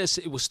read this,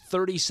 it was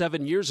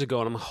 37 years ago,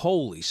 and I'm,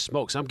 holy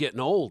smokes, I'm getting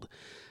old.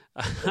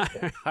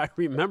 I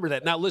remember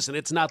that. Now, listen,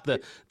 it's not the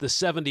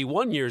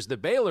 71 years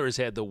that Baylor has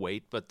had to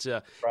wait, but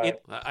right.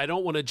 I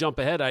don't want to jump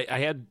ahead. I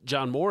had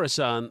John Morris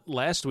on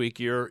last week,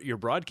 your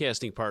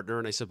broadcasting partner,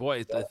 and I said,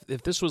 boy,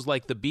 if this was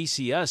like the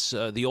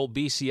BCS, the old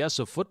BCS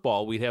of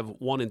football, we'd have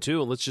 1 and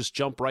 2, and let's just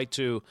jump right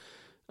to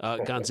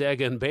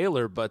Gonzaga and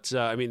Baylor. But,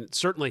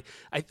 certainly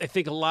I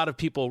think a lot of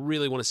people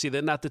really want to see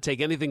that, not to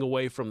take anything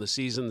away from the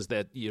seasons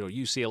that,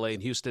 UCLA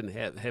and Houston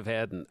have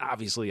had, and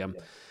obviously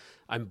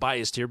I'm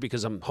biased here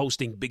because I'm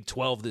hosting Big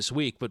 12 this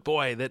week, but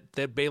boy,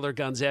 that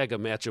Baylor-Gonzaga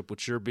matchup would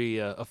sure be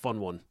a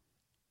fun one.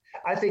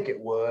 I think it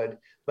would,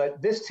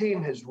 but this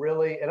team has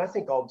really, and I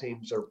think all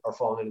teams are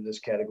falling into this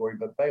category,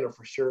 but Baylor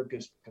for sure,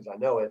 because I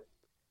know it,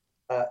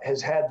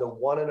 has had the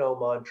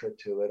 1-0 mantra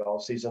to it all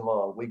season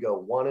long. We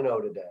go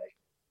 1-0 today,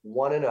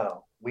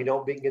 1-0. We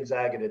don't beat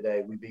Gonzaga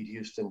today, we beat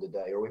Houston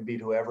today, or we beat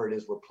whoever it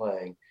is we're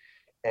playing.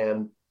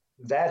 And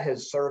that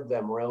has served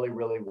them really,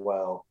 really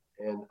well.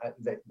 And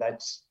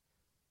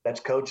that's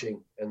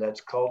coaching and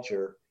that's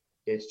culture.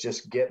 It's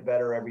just get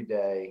better every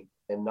day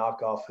and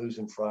knock off who's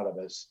in front of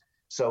us.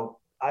 So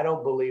I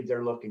don't believe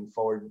they're looking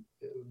forward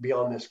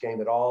beyond this game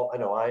at all. I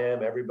know I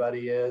am.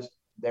 Everybody is.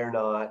 They're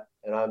not.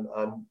 And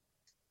I'm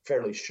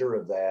fairly sure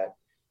of that.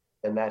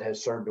 And that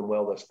has served them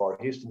well thus far.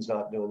 Houston's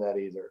not doing that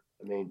either.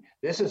 I mean,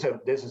 this is a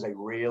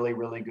really,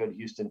 really good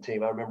Houston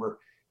team. I remember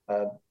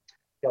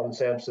Kelvin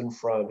Sampson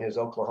from his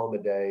Oklahoma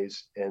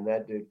days, and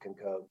that dude can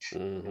coach.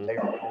 Mm-hmm. They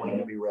are going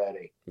to be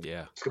ready.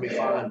 Yeah. It's going to be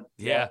fun.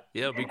 Yeah,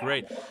 it'll be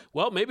great.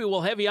 Well, maybe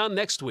we'll have you on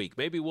next week.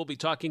 Maybe we'll be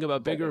talking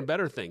about bigger and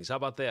better things. How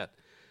about that?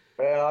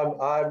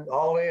 Well, I'm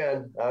all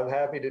in. I'm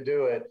happy to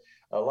do it.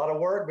 A lot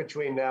of work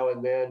between now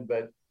and then,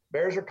 but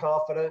Bears are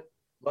confident,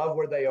 love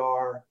where they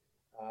are.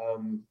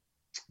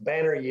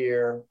 Banner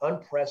year,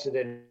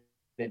 unprecedented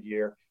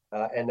year.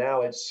 And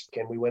now it's,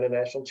 can we win a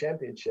national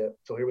championship?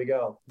 So here we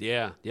go.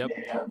 Yeah, yep.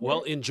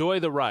 Well,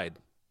 enjoy the ride.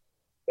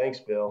 Thanks,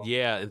 Bill.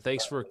 Yeah, and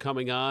thanks for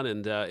coming on,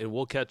 and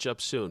we'll catch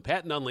up soon.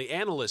 Pat Nunley,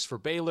 analyst for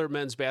Baylor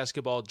men's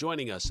basketball,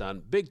 joining us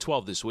on Big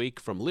 12 this week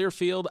from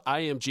Learfield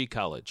IMG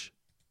College.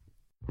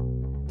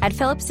 At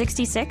Phillips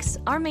 66,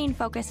 our main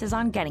focus is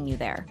on getting you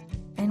there.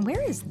 And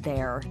where is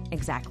there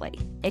exactly?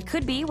 It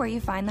could be where you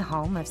find the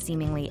home of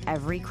seemingly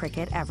every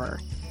cricket ever.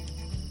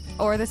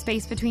 Or the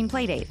space between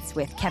playdates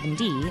with Kevin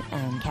D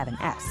and Kevin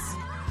S.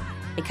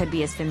 It could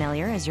be as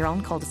familiar as your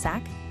own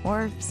cul-de-sac,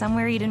 or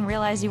somewhere you didn't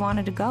realize you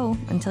wanted to go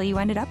until you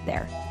ended up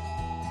there.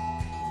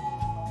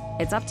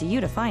 It's up to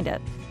you to find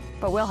it,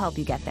 but we'll help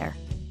you get there,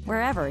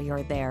 wherever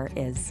your there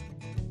is.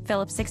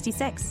 Phillips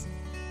 66.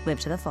 Live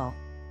to the full.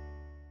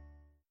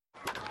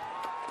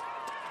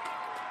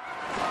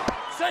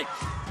 Safe!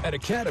 At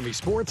Academy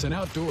Sports and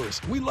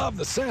Outdoors, we love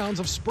the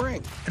sounds of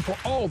spring. And for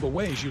all the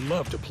ways you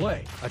love to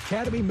play,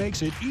 Academy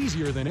makes it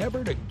easier than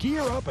ever to gear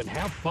up and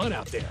have fun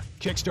out there.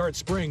 Kickstart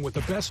spring with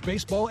the best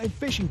baseball and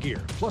fishing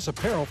gear, plus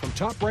apparel from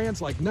top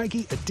brands like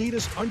Nike,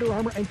 Adidas, Under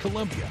Armour, and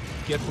Columbia.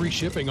 Get free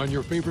shipping on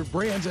your favorite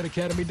brands at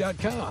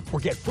Academy.com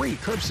or get free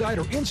curbside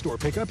or in-store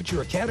pickup at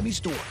your Academy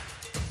store.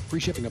 Free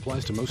shipping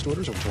applies to most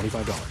orders over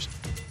 $25.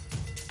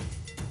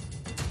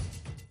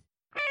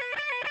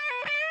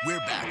 We're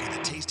back with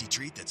a tasty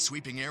treat that's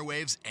sweeping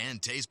airwaves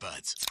and taste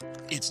buds.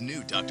 It's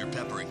new Dr.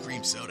 Pepper and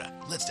Cream Soda.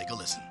 Let's take a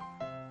listen.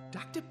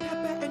 Dr.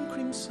 Pepper and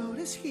Cream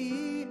Soda's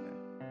here.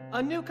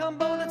 A new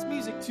combo that's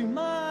music to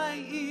my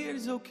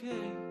ears,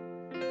 okay.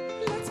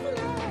 Let's play.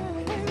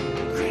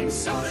 Cream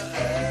Soda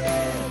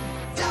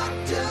and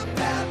Dr.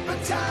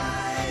 Pepper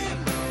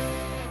time.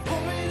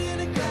 Pour it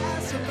in a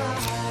glass of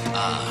ice.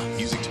 Ah,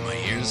 music to my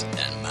ears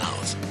and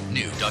mouth.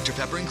 New Dr.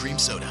 Pepper and Cream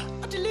Soda.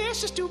 A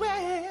delicious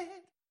duet.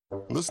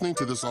 Listening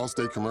to this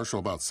Allstate commercial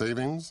about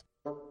savings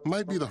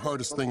might be the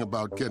hardest thing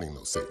about getting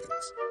those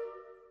savings.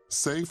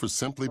 Save for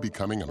simply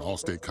becoming an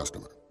Allstate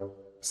customer.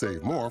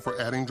 Save more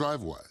for adding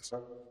DriveWise.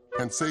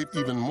 And save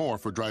even more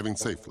for driving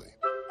safely.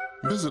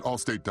 Visit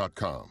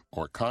Allstate.com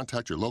or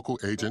contact your local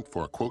agent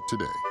for a quote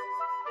today.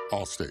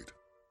 Allstate.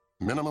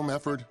 Minimum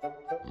effort,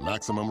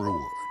 maximum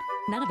reward.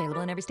 Not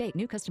available in every state.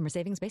 New customer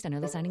savings based on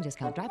early signing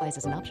discount. DriveWise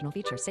is an optional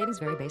feature. Savings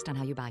vary based on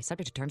how you buy.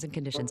 Subject to terms and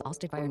conditions.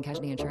 Allstate Fire and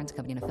Casualty Insurance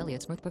Company and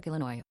affiliates. Northbrook,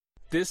 Illinois.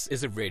 This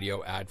is a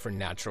radio ad for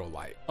Natural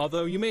Light.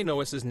 Although you may know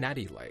us as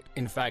Natty Light.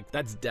 In fact,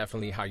 that's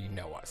definitely how you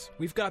know us.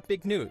 We've got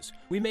big news.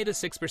 We made a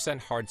 6%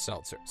 hard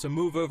seltzer. So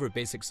move over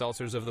basic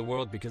seltzers of the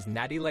world because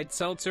Natty Light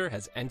Seltzer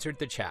has entered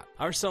the chat.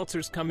 Our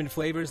seltzers come in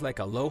flavors like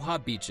Aloha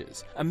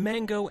Beaches, a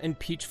mango and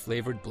peach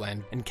flavored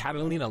blend, and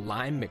Catalina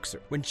Lime Mixer,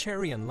 when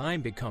cherry and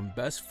lime become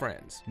best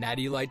friends.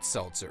 Natty Light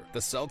Seltzer.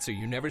 The seltzer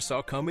you never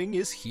saw coming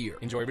is here.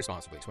 Enjoy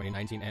responsibly.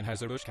 2019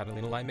 Anheuser-Busch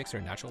Catalina Lime Mixer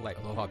and Natural Light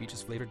Aloha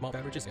Beaches flavored malt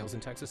beverages. Sales in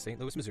Texas, St.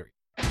 Louis, Missouri.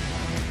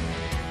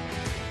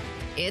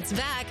 It's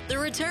back, the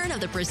return of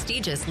the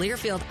prestigious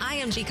Learfield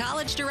IMG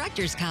College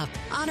Directors Cup,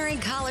 honoring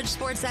college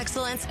sports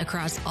excellence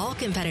across all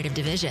competitive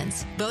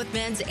divisions, both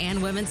men's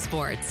and women's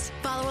sports.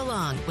 Follow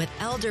along with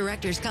L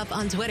Directors Cup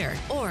on Twitter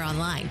or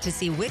online to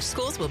see which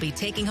schools will be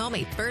taking home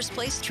a first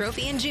place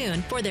trophy in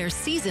June for their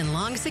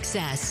season-long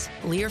success.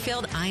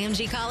 Learfield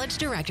IMG College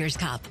Directors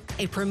Cup,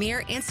 a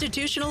premier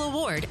institutional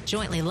award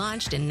jointly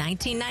launched in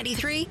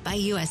 1993 by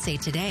USA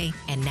Today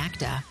and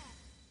NACDA.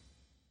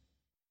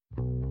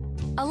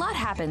 A lot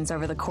happens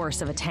over the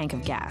course of a tank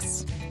of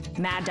gas.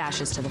 Mad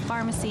dashes to the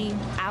pharmacy,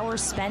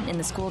 hours spent in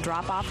the school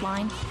drop-off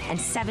line, and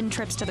 7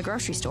 trips to the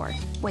grocery store.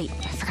 Wait,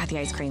 I forgot the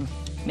ice cream.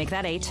 Make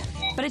that 8.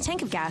 But a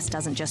tank of gas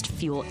doesn't just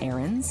fuel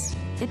errands.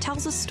 It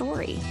tells a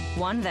story.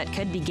 One that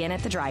could begin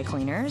at the dry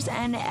cleaners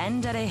and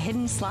end at a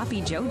hidden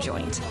Sloppy Joe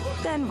joint.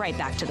 Then right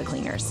back to the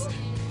cleaners.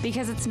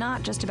 Because it's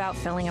not just about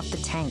filling up the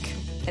tank.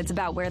 It's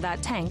about where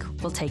that tank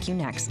will take you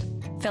next.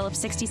 Phillips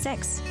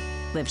 66.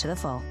 Live to the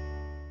full.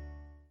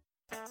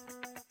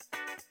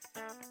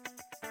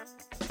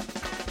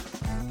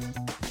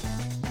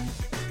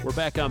 We're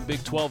back on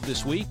Big 12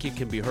 this week. It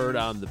can be heard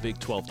on the Big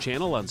 12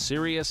 channel on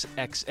Sirius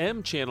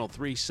XM channel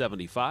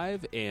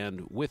 375.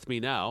 And with me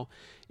now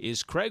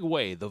is Craig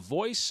Way, the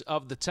voice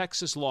of the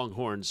Texas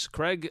Longhorns.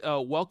 Craig,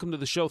 welcome to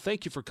the show.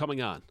 Thank you for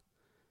coming on.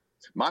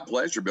 My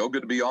pleasure, Bill.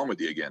 Good to be on with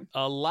you again.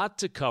 A lot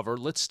to cover.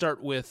 Let's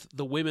start with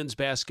the women's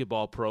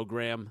basketball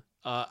program.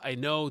 I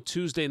know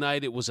Tuesday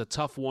night it was a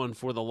tough one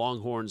for the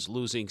Longhorns,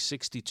 losing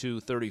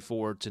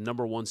 62-34 to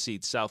number 1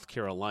 seed South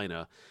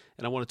Carolina.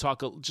 And I want to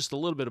talk just a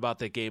little bit about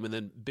that game and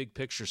then big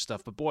picture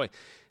stuff. But, boy,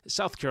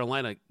 South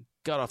Carolina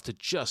got off to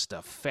just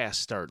a fast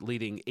start,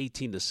 leading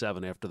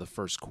 18-7 after the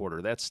first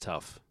quarter. That's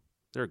tough.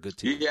 They're a good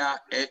team. Yeah,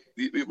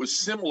 it was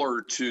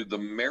similar to the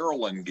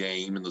Maryland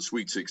game in the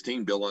Sweet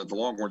 16, Bill. The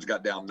Longhorns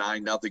got down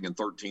 9-0 and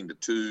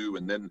 13-2,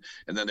 and then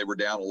they were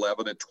down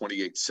 11 at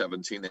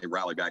 28-17. They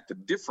rallied back. The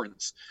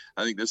difference,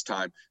 I think, this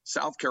time,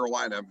 South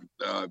Carolina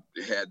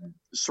had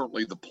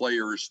certainly the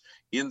players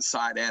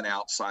inside and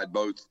outside,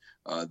 both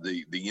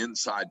the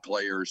inside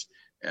players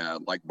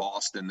like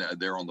Boston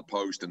there on the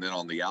post, and then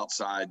on the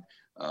outside.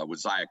 With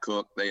Zia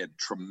Cook, they had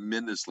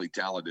tremendously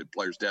talented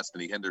players,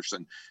 Destiny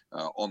Henderson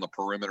on the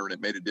perimeter, and it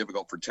made it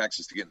difficult for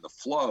Texas to get in the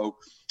flow.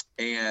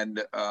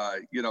 And,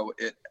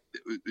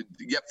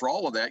 yet for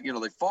all of that,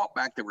 they fought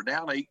back. They were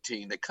down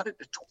 18. They cut it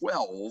to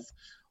 12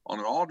 on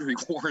an Audrey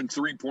Warren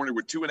three-pointer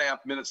with 2.5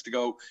 minutes to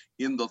go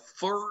in the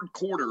third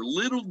quarter.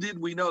 Little did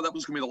we know that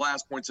was going to be the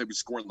last points they would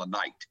score in the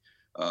night.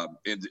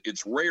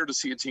 It's rare to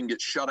see a team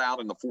get shut out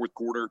in the fourth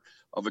quarter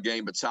of a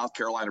game, but South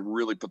Carolina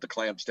really put the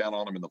clamps down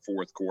on them in the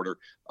fourth quarter.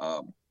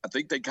 I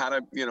think they kind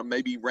of,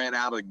 maybe ran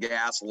out of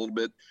gas a little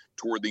bit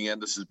toward the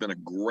end. This has been a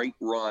great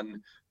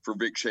run for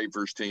Vic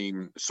Schaefer's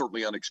team.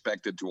 Certainly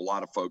unexpected to a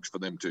lot of folks for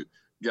them to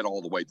get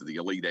all the way to the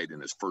Elite Eight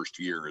in his first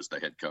year as the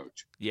head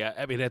coach. Yeah,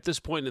 I mean, at this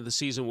point in the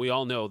season, we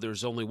all know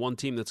there's only one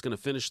team that's going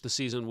to finish the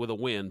season with a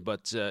win,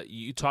 but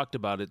you talked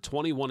about it,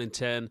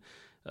 21-10,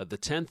 the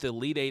 10th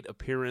Elite Eight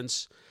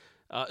appearance.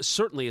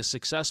 certainly a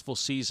successful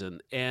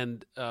season.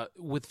 And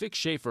with Vic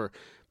Schaefer,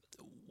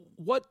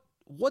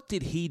 what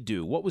did he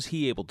do? What was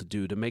he able to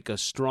do to make a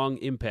strong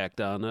impact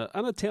on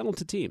a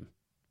talented team?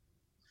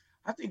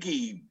 I think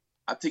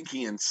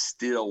he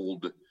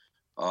instilled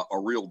a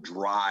real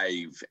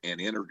drive and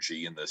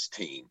energy in this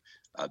team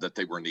that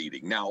they were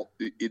needing. Now,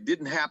 it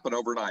didn't happen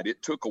overnight.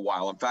 It took a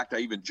while. In fact, I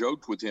even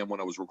joked with him when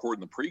I was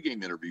recording the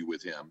pregame interview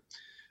with him.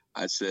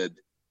 I said,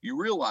 you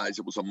realize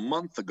it was a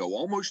month ago,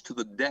 almost to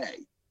the day,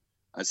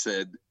 I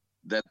said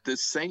that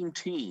this same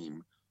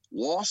team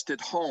lost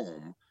at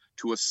home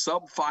to a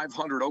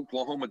sub-500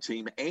 Oklahoma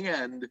team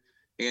and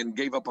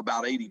gave up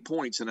about 80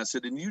 points. And I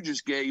said, and you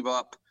just gave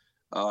up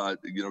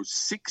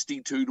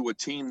 62 to a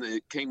team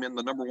that came in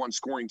the number one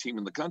scoring team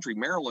in the country,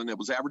 Maryland. It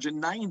was averaging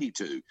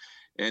 92.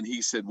 And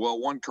he said, well,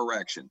 one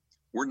correction,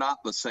 we're not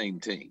the same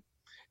team.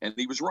 And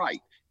he was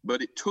right.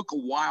 But it took a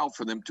while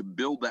for them to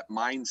build that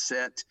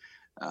mindset,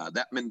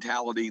 that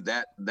mentality,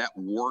 that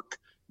work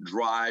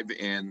drive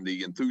and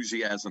the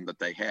enthusiasm that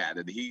they had.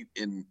 And he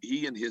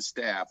and his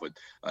staff, with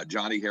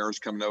Johnny Harris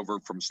coming over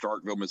from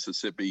Starkville,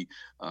 Mississippi,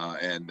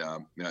 and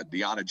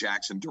Deanna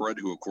Jackson-Durrett,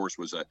 who of course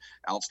was an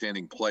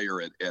outstanding player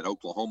at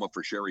Oklahoma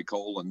for Sherry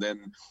Cole, and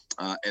then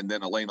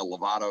Elena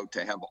Lovato,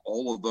 to have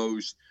all of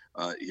those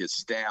his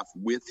staff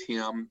with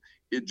him.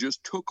 It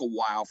just took a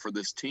while for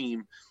this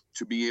team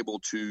to be able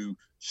to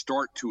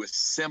start to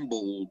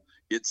assemble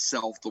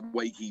itself the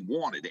way he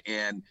wanted.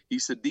 And he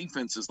said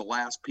defense is the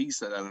last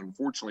piece of that,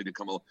 unfortunately, to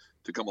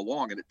come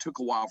along. And it took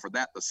a while for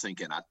that to sink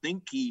in. I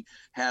think he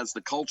has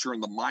the culture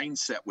and the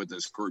mindset with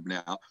this group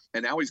now.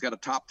 And now he's got a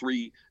top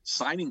 3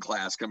 signing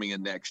class coming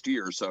in next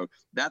year. So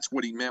that's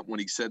what he meant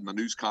when he said in the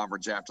news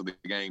conference after the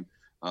game,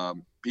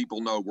 people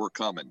know we're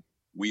coming.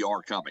 We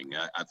are coming,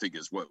 I think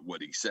is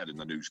what he said in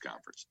the news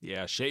conference.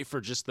 Yeah,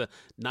 Schaefer, just the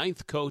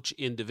 9th coach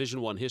in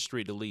Division I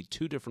history to lead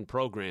 2 different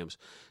programs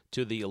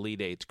to the Elite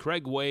Eight.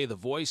 Craig Way, the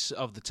voice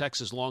of the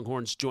Texas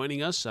Longhorns,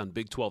 joining us on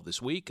Big 12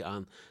 This Week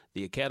on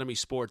the Academy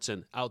Sports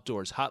and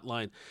Outdoors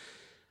Hotline.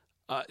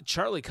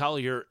 Charlie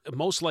Collier,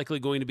 most likely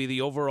going to be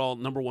the overall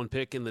number 1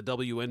 pick in the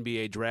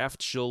WNBA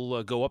draft.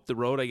 She'll go up the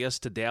road, I guess,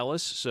 to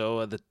Dallas.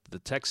 So the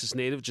Texas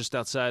native just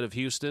outside of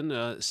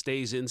Houston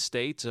stays in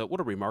state. What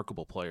a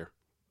remarkable player.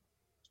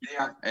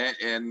 Yeah,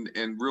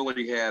 and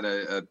really had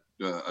a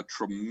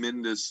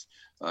tremendous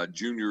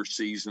junior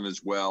season as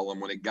well. And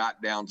when it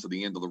got down to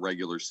the end of the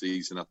regular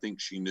season, I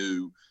think she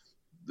knew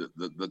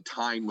the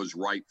time was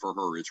right for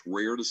her. It's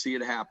rare to see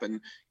it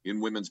happen in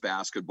women's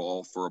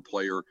basketball for a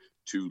player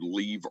to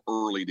leave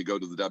early to go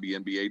to the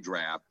WNBA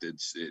draft.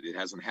 It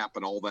hasn't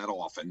happened all that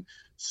often.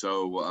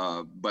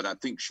 So, but I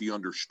think she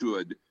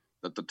understood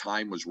that the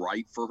time was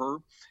right for her,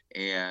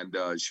 and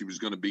she was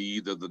going to be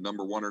either the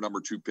number 1 or number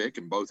 2 pick,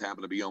 and both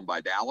happened to be owned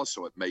by Dallas,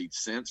 so it made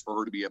sense for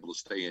her to be able to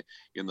stay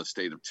in the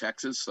state of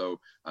Texas. So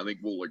I think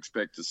we'll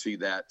expect to see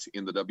that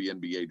in the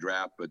WNBA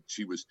draft, but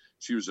she was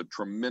a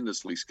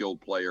tremendously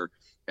skilled player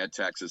at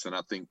Texas, and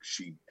I think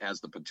she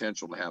has the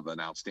potential to have an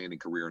outstanding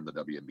career in the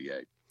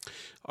WNBA.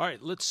 All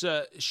right, let's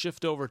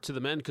shift over to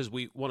the men because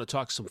we want to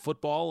talk some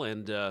football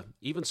and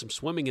even some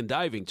swimming and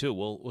diving too.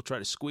 We'll try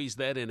to squeeze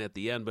that in at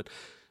the end, but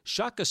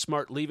Shaka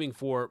Smart leaving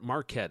for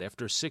Marquette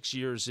after 6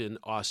 years in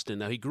Austin.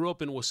 Now, he grew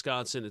up in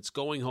Wisconsin. It's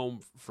going home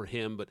for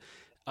him. But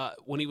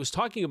when he was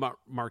talking about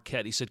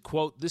Marquette, he said,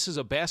 quote, "This is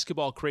a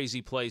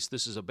basketball-crazy place.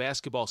 This is a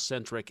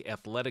basketball-centric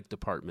athletic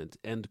department,"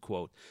 end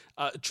quote.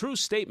 True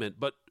statement,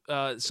 but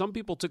some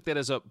people took that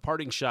as a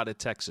parting shot at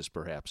Texas,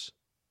 perhaps.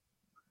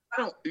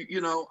 I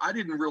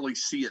didn't really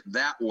see it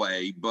that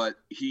way, but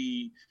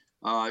he,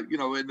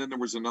 and then there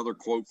was another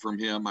quote from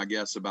him, I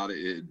guess, about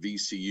it at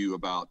VCU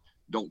about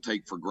don't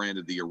take for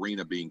granted the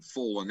arena being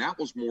full. And that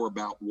was more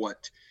about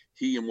what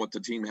he and what the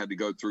team had to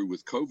go through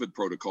with COVID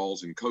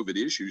protocols and COVID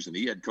issues. And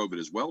he had COVID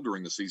as well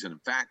during the season. In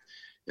fact,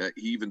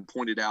 he even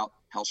pointed out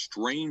how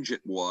strange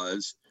it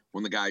was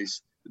when the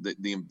guys,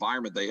 the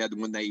environment they had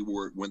when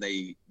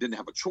they didn't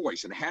have a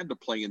choice and had to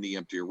play in the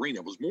empty arena.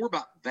 It was more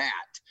about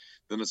that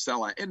than a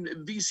sellout. And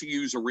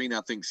VCU's arena,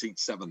 I think,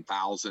 seats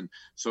 7,000.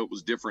 So it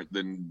was different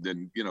than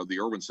the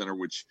Irwin Center,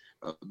 which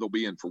they'll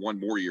be in for one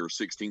more year,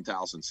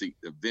 16,000 seat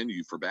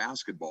venue for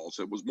basketball.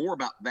 So it was more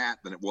about that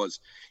than it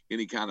was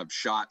any kind of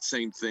shot.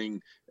 Same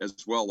thing as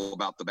well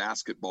about the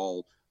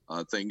basketball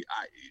thing.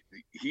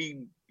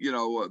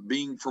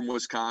 Being from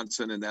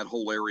Wisconsin and that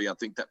whole area, I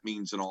think that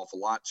means an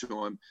awful lot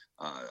to him.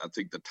 I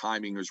think the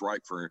timing is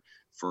right for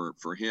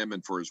him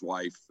and for his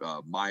wife,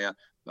 Maya.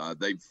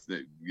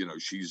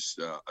 She's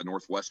a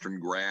Northwestern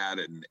grad,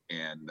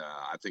 and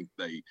I think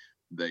they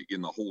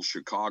in the whole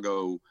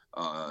Chicago,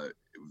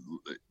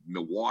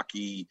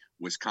 Milwaukee,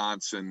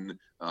 Wisconsin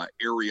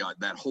area,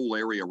 that whole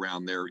area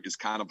around there is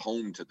kind of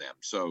home to them.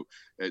 So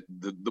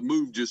the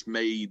move just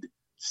made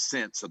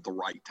sense at the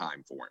right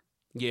time for him.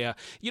 Yeah.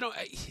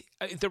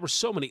 There were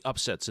so many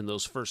upsets in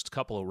those first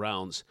couple of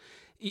rounds.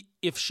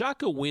 If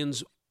Shaka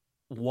wins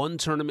one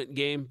tournament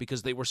game,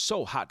 because they were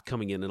so hot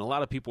coming in, and a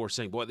lot of people were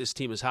saying, boy, this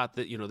team is hot,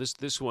 that,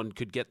 this one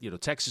could get,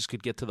 Texas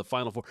could get to the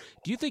Final Four.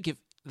 Do you think if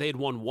they had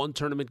won one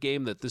tournament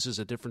game that this is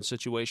a different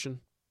situation?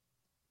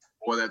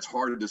 Well, that's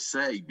hard to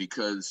say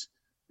because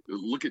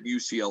look at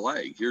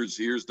UCLA.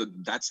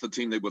 That's the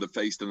team they would have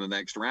faced in the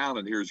next round,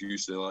 and here's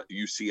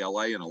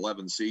UCLA, an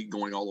 11 seed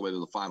going all the way to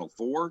the Final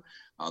Four.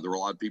 There were a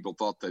lot of people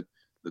thought that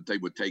they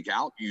would take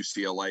out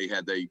UCLA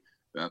had they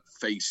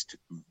faced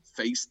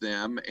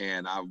them,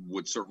 and I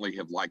would certainly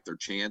have liked their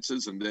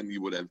chances. And then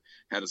you would have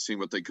had to see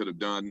what they could have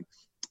done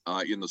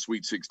in the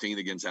Sweet 16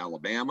 against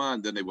Alabama,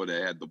 and then they would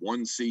have had the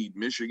 1 seed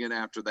Michigan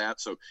after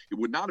that. So it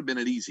would not have been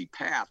an easy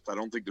path. I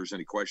don't think there's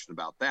any question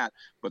about that,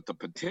 but the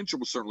potential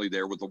was certainly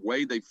there with the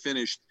way they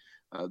finished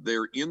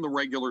there in the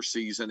regular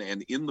season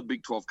and in the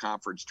Big 12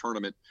 Conference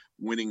Tournament,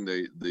 winning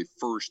the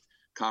first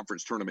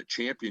conference tournament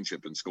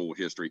championship in school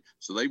history.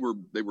 So they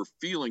were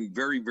feeling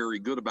very, very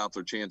good about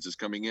their chances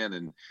coming in,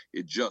 and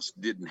it just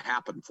didn't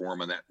happen for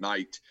them. And that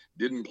night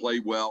didn't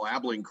play well.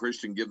 Abilene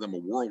Christian give them a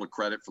world of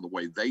credit for the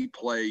way they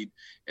played,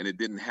 and it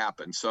didn't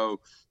happen. So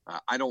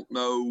I don't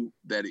know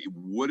that it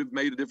would have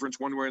made a difference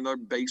one way or another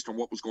based on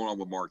what was going on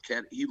with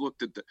Marquette. He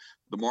looked at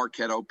the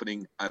Marquette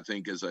opening, I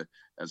think, as a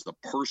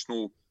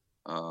personal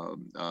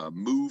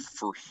move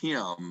for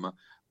him,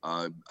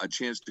 a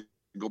chance to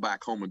go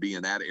back home and be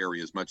in that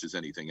area as much as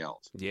anything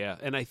else. Yeah,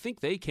 and I think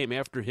they came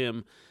after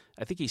him.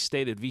 I think he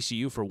stayed at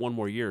VCU for 1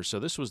 more year, so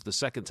this was the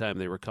second time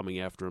they were coming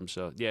after him.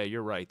 So, yeah,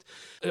 you're right.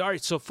 All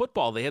right, so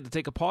football, they had to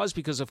take a pause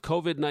because of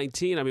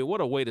COVID-19. I mean,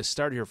 what a way to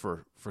start here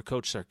for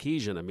Coach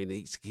Sarkisian. I mean,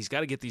 he's got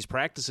to get these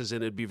practices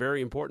in. It'd be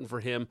very important for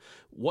him.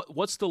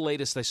 What's the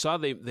latest? I saw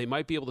they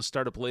might be able to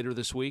start up later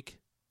this week.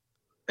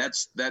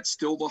 That's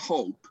still the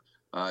hope.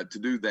 To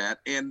do that,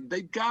 and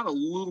they've got a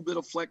little bit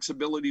of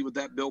flexibility with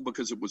that, Bill,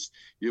 because it was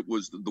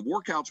the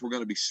workouts were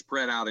going to be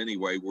spread out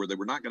anyway, where they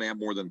were not going to have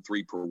more than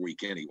 3 per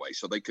week anyway.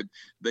 So they could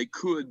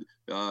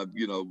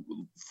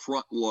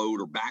front load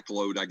or back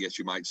load, I guess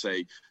you might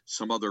say,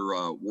 some other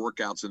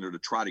workouts in there to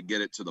try to get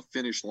it to the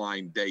finish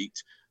line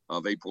date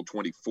of April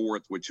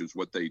 24th, which is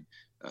what they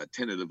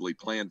tentatively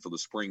planned for the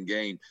spring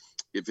game.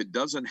 If it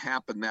doesn't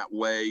happen that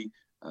way,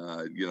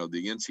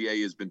 the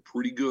NCAA has been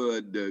pretty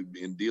good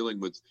in dealing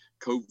with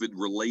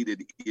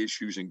COVID-related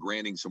issues and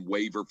granting some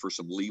waiver for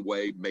some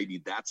leeway.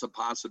 Maybe that's a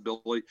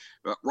possibility.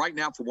 Right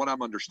now, from what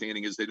I'm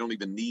understanding, is they don't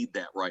even need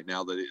that right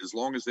now. That as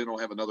long as they don't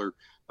have another,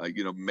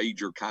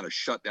 major kind of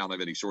shutdown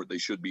of any sort, they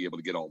should be able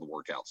to get all the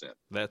workouts in.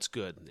 That's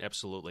good.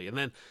 Absolutely. And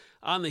then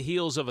on the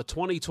heels of a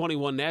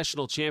 2021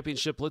 national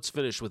championship, let's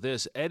finish with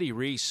this. Eddie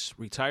Reese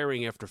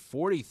retiring after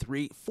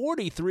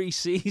 43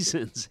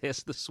 seasons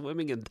as the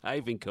swimming and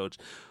diving coach.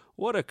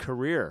 What a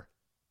career.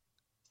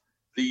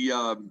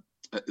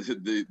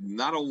 The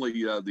not only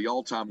the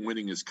all-time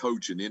winningest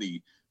coach in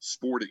any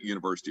sport at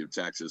University of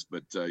Texas,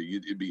 but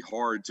it'd be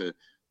hard to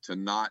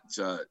not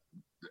to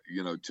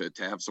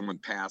have someone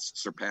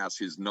surpass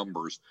his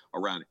numbers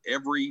around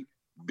every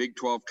Big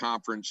 12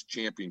 conference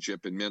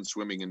championship in men's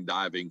swimming and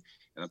diving.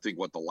 And I think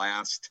the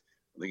last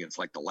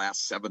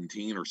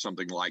 17 or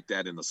something like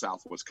that in the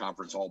Southwest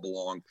Conference all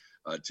belong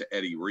to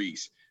Eddie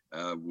Reese.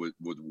 With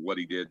what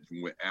he did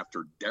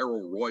after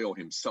Darrell Royal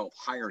himself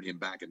hired him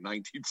back in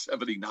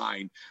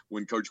 1979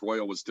 when Coach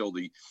Royal was still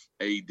the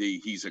AD.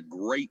 He's a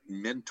great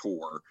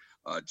mentor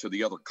to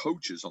the other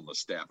coaches on the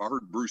staff. I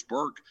heard Bruce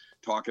Burke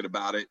talking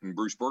about it, and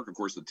Bruce Burke, of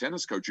course, the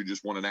tennis coach who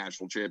just won a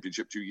national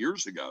championship 2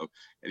 years ago,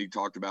 and he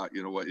talked about,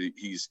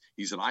 he's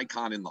an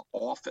icon in the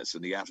office,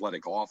 in the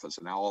athletic office,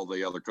 and how all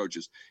the other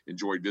coaches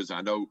enjoyed visiting.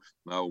 I know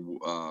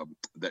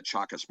that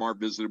Shaka Smart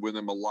visited with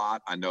him a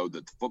lot. I know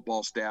that the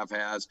football staff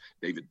has,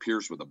 David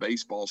Pierce with the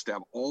baseball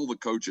staff. All the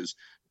coaches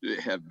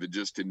have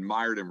just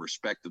admired and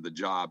respected the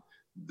job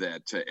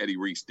that Eddie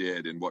Reese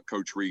did, and what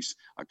Coach Reese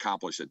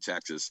accomplished at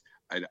Texas,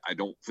 I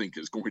don't think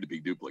is going to be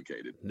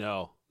duplicated.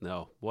 No.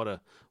 What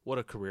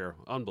a career.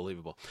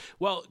 Unbelievable.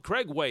 Well,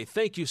 Craig Way,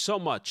 thank you so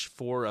much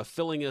for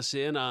filling us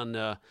in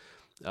on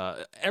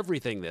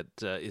everything that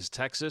is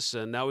Texas.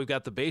 And now we've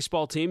got the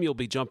baseball team. You'll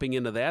be jumping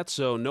into that,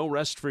 so no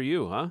rest for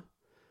you, huh?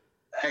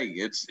 Hey,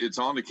 it's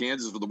on to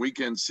Kansas for the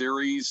weekend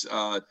series.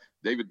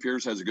 David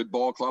Pierce has a good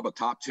ball club, a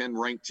top 10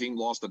 ranked team,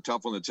 lost a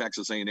tough one to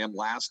Texas A&M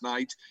last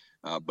night.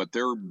 But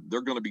they're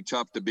going to be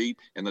tough to beat.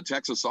 And the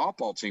Texas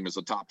softball team is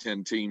a top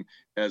 10 team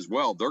as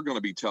well. They're going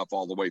to be tough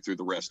all the way through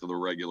the rest of the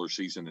regular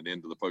season and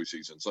into the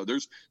postseason. So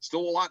there's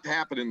still a lot to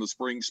happen in the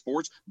spring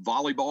sports.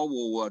 Volleyball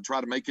will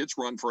try to make its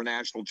run for a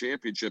national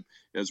championship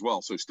as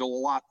well. So still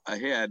a lot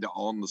ahead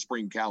on the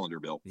spring calendar,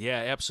 Bill.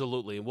 Yeah,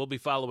 absolutely. And we'll be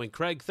following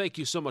Craig. Thank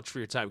you so much for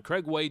your time.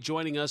 Craig Way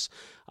joining us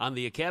on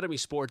the Academy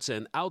Sports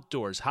and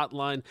Outdoors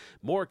Hotline.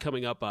 More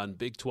coming up on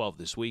Big 12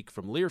 this week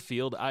from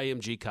Learfield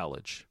IMG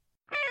College.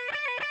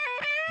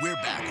 We're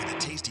back with a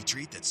tasty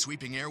treat that's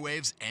sweeping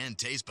airwaves and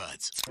taste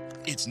buds.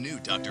 It's new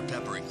Dr.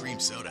 Pepper and Cream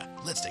Soda.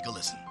 Let's take a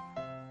listen.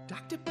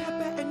 Dr.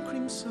 Pepper and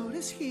Cream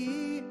Soda's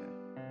here.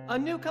 A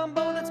new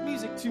combo that's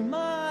music to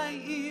my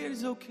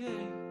ears,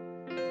 okay.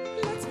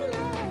 Let's play.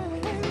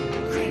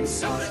 Cream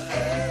Soda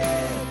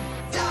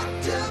and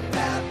Dr.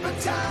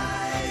 Pepper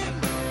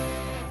time.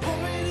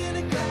 Pour it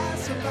in a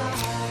glass of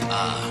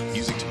ice.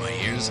 Music to my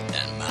ears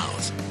and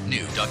mouth.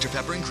 New Dr.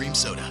 Pepper and Cream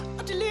Soda.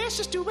 A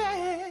delicious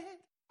duet.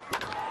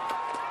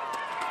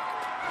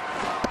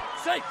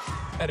 Safe!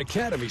 At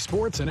Academy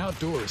Sports and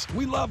Outdoors,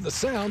 we love the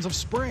sounds of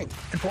spring.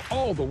 And for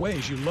all the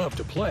ways you love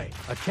to play,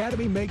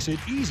 Academy makes it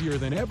easier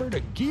than ever to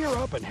gear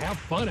up and have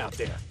fun out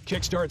there.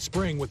 Kickstart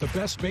spring with the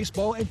best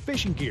baseball and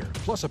fishing gear,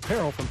 plus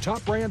apparel from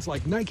top brands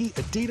like Nike,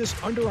 Adidas,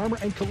 Under Armour,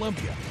 and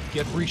Columbia.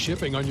 Get free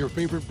shipping on your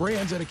favorite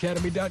brands at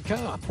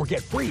Academy.com or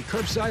get free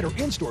curbside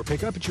or in-store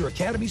pickup at your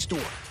Academy store.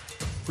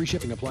 Free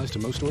shipping applies to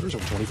most orders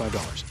over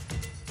 $25.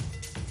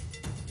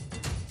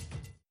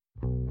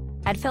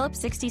 At Phillips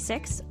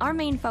 66, our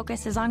main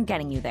focus is on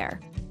getting you there.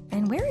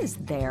 And where is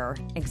there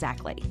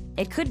exactly?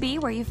 It could be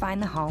where you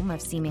find the home of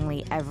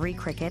seemingly every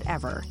cricket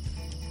ever.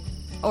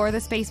 Or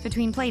the space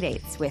between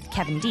playdates with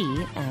Kevin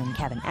D and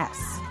Kevin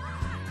S.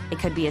 It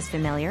could be as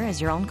familiar as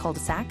your own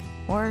cul-de-sac,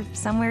 or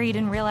somewhere you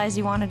didn't realize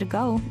you wanted to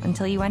go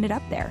until you ended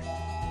up there.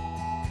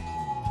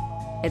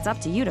 It's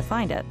up to you to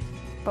find it,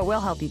 but we'll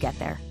help you get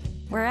there.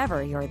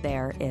 Wherever your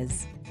there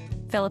is.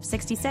 Phillips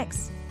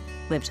 66.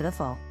 Live to the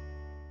full.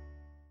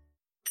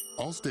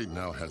 Allstate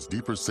now has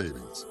deeper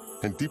savings,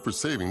 and deeper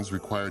savings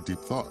require deep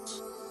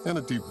thoughts and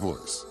a deep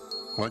voice,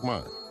 like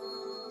mine.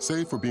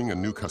 Save for being a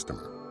new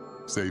customer.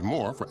 Save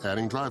more for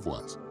adding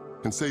DriveWise,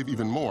 and save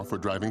even more for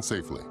driving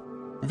safely.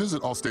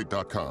 Visit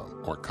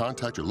Allstate.com or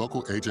contact your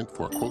local agent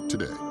for a quote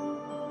today.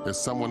 As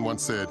someone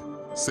once said,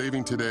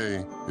 saving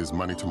today is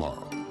money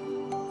tomorrow.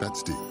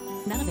 That's deep.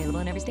 Not available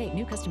in every state.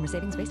 New customer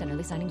savings based on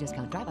early signing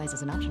discount. DriveWise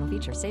is an optional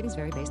feature. Savings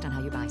vary based on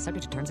how you buy.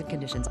 Subject to terms and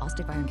conditions.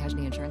 Allstate Fire and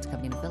Casualty Insurance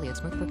Company and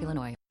affiliates. Northbrook,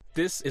 Illinois.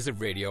 This is a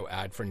radio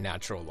ad for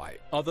Natural Light,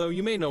 although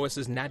you may know us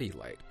as Natty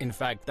Light. In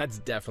fact, that's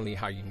definitely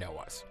how you know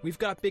us. We've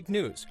got big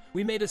news.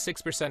 We made a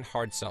 6%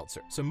 hard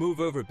seltzer, so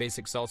move over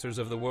basic seltzers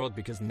of the world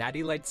because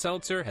Natty Light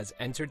Seltzer has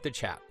entered the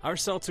chat. Our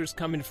seltzers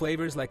come in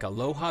flavors like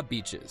Aloha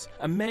Beaches,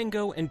 a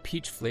mango and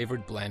peach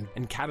flavored blend,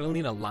 and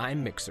Catalina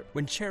Lime Mixer,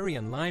 when cherry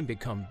and lime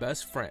become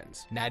best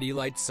friends. Natty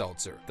Light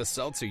Seltzer, the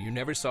seltzer you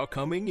never saw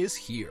coming, is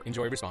here.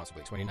 Enjoy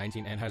responsibly.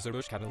 2019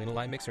 Anheuser-Busch Catalina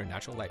Lime Mixer and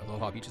Natural Light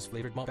Aloha Beaches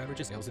flavored malt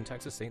beverages, ales in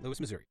Texas, St. Louis,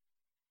 Missouri.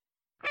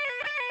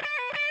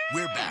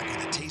 We're back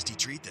with a tasty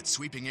treat that's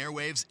sweeping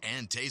airwaves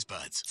and taste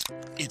buds.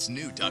 It's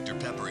new Dr.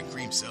 Pepper and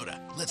Cream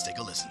Soda. Let's take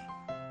a listen.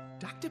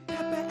 Dr.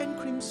 Pepper and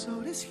Cream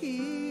Soda's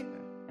here.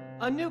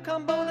 A new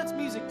combo that's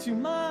music to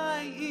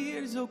my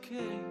ears,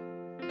 okay.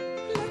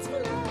 Let's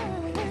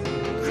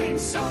relax. Cream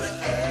Soda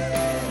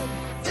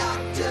and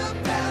Dr.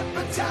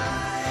 Pepper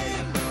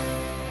time.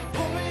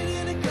 Pour it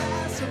in a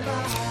glass of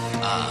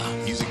ice. Ah,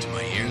 music to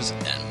my ears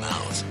and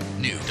mouth.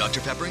 New Dr.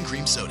 Pepper and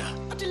Cream Soda.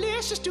 A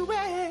delicious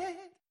duet.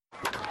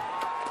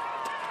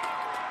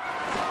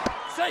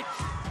 Safe!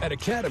 At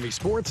Academy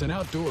Sports and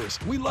Outdoors,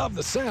 we love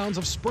the sounds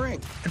of spring.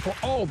 And for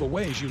all the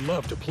ways you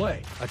love to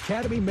play,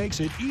 Academy makes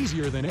it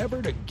easier than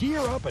ever to gear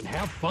up and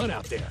have fun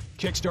out there.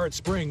 Kickstart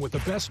spring with the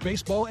best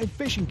baseball and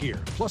fishing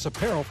gear, plus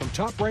apparel from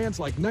top brands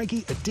like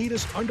Nike,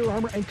 Adidas, Under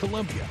Armour, and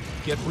Columbia.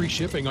 Get free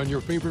shipping on your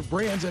favorite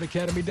brands at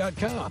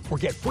Academy.com or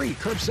get free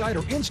curbside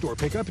or in-store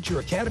pickup at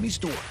your Academy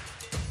store.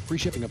 Free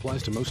shipping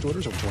applies to most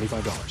orders over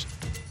 $25.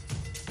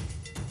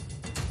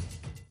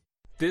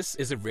 This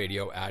is a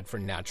radio ad for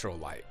Natural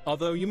Light,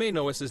 although you may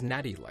know us as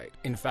Natty Light.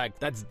 In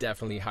fact, that's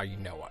definitely how you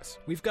know us.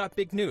 We've got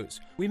big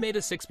news. We made a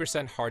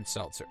 6% hard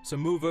seltzer, so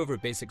move over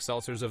basic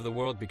seltzers of the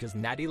world because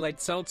Natty Light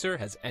Seltzer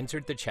has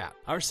entered the chat.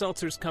 Our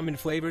seltzers come in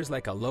flavors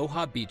like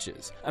Aloha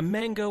Beaches, a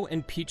mango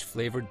and peach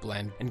flavored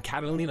blend, and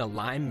Catalina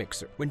Lime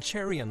Mixer, when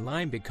cherry and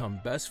lime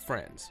become best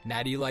friends.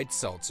 Natty Light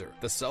Seltzer,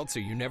 the seltzer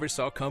you never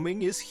saw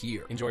coming, is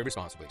here. Enjoy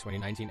responsibly.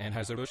 2019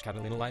 Anheuser-Busch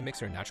Catalina Lime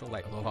Mixer and Natural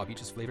Light Aloha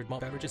Beaches flavored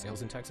malt beverages,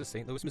 ales in Texas,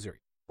 St. Louis, Missouri.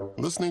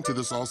 Listening to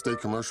this Allstate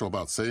commercial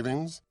about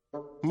savings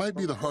might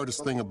be the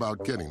hardest thing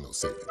about getting those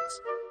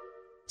savings.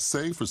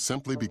 Save for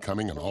simply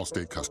becoming an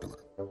Allstate customer.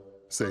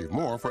 Save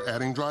more for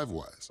adding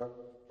DriveWise.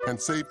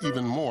 And save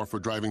even more for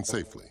driving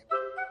safely.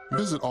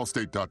 Visit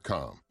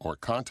Allstate.com or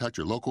contact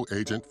your local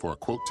agent for a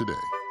quote today.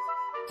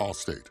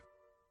 Allstate.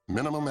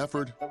 Minimum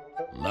effort,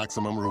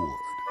 maximum reward.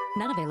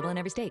 Not available in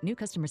every state. New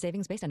customer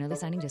savings based on early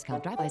signing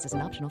discount. DriveWise is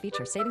an optional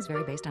feature. Savings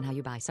vary based on how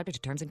you buy. Subject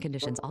to terms and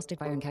conditions. Allstate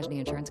Fire and Casualty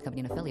Insurance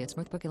Company and affiliates.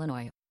 Northbrook,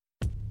 Illinois.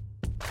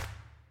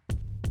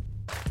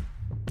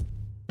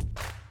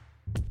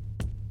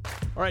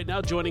 All right,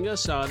 now joining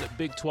us on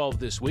Big 12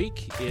 this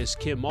week is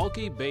Kim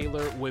Mulkey,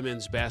 Baylor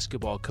women's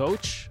basketball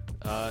coach.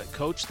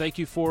 Coach, thank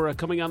you for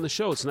coming on the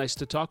show. It's nice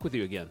to talk with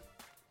you again.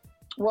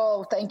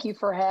 Well, thank you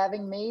for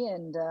having me,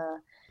 and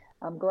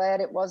I'm glad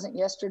it wasn't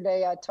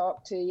yesterday I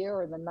talked to you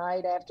or the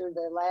night after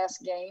the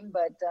last game,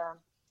 but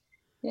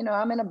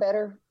I'm in a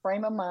better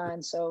frame of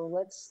mind,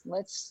 so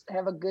let's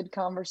have a good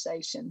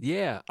conversation.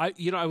 Yeah,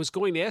 I was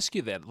going to ask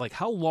you that. Like,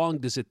 how long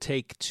does it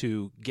take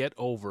to get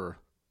over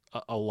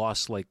a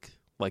loss like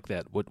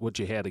that? What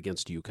you had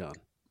against UConn?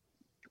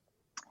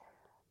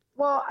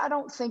 Well, I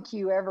don't think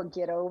you ever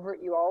get over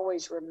it. You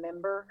always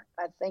remember.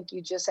 I think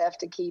you just have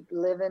to keep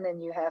living,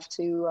 and you have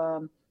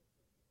to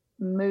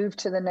move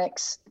to the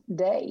next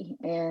day.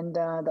 And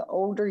the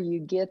older you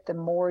get, the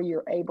more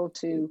you're able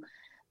to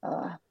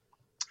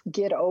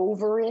get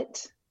over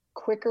it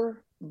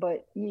quicker.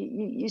 but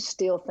you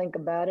still think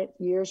about it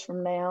years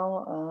from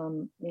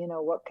now.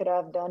 What could I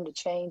have done to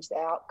change the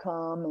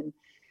outcome? And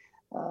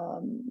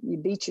you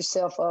beat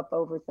yourself up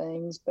over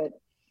things, but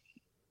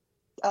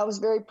I was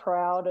very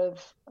proud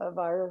of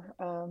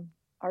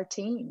our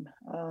team.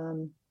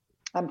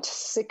 I'm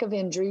sick of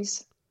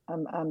injuries.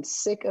 I'm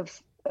sick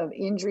of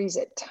injuries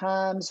at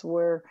times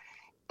where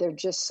they're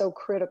just so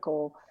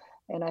critical.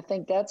 And I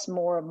think that's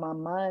more of my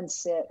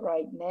mindset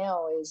right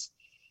now is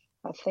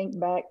I think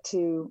back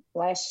to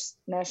last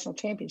national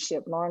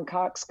championship. Lauren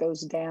Cox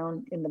goes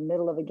down in the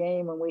middle of a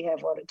game when we have,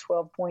 a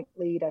 12-point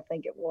lead, I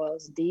think it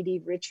was. Dee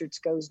Dee Richards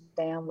goes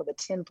down with a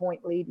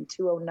 10-point lead and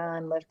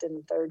 2:09 left in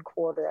the third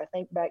quarter. I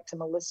think back to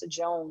Melissa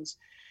Jones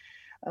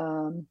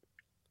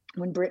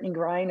when Brittany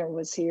Griner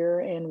was here,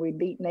 and we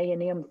beat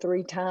A&M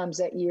 3 times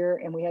that year,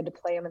 and we had to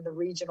play them in the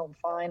regional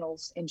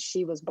finals, and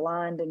she was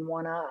blind in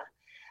one eye.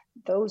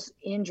 Those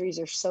injuries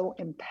are so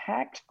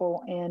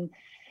impactful, and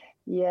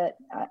yet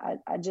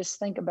I just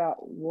think about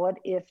what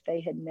if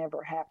they had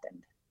never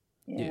happened,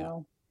 you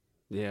know?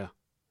 Yeah.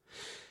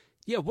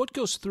 Yeah, what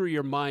goes through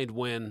your mind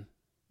when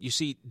you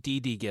see Dee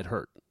Dee get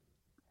hurt?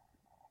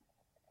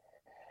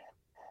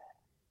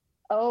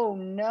 Oh,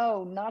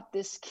 no, not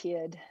this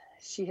kid.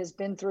 She has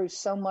been through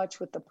so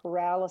much with the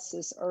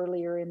paralysis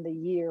earlier in the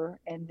year.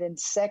 And then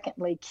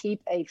secondly,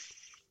 keep a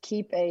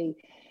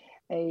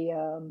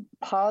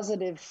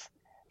positive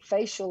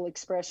facial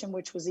expression,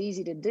 which was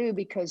easy to do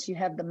because you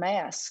have the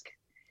mask,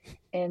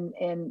 and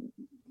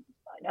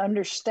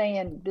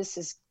understand this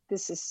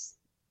is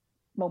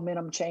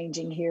momentum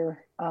changing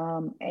here.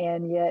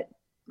 And yet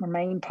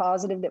remain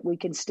positive that we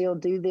can still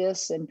do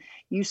this. And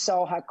you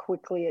saw how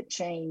quickly it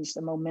changed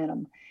the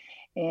momentum.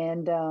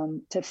 And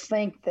to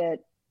think that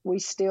we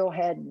still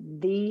had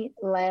the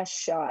last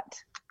shot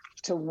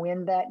to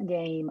win that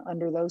game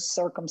under those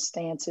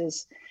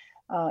circumstances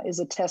is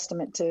a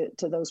testament to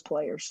those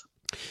players.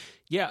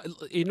 Yeah,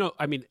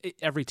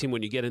 every team,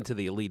 when you get into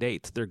the Elite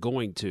Eight, they're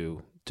going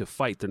to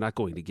fight. They're not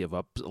going to give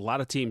up. A lot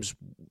of teams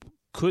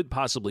could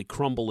possibly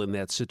crumble in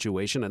that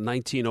situation. A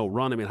 19-0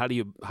 run, how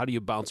do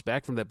you bounce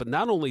back from that? But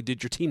not only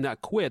did your team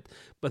not quit,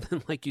 but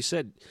then, like you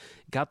said,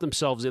 got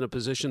themselves in a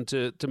position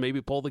to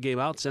maybe pull the game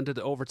out, send it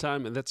to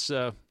overtime, and that's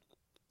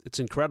it's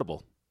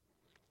incredible.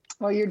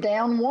 Well, you're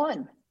down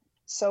 1.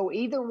 So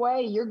either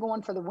way, you're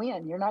going for the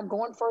win. You're not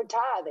going for a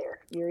tie there.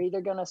 You're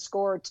either going to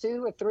score a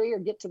 2 or 3 or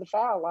get to the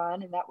foul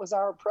line, and that was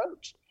our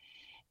approach.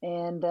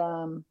 And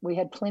we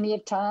had plenty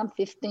of time,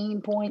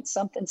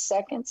 15-point-something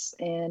seconds,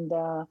 and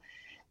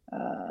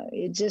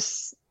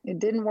it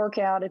didn't work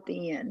out at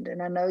the end.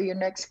 And I know your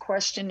next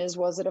question is,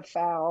 was it a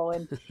foul?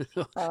 And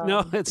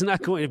no, it's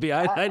not going to be.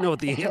 I know what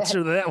the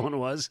answer to that one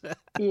was.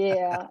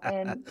 Yeah,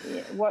 and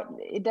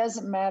it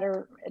doesn't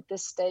matter at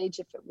this stage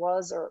if it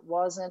was or it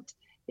wasn't.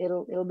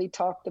 It'll be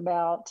talked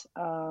about.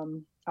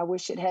 I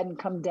wish it hadn't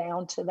come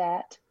down to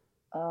that,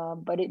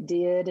 but it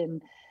did.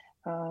 And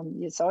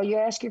it's all you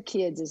ask your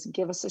kids is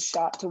give us a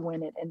shot to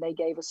win it, and they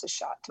gave us a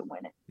shot to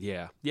win it.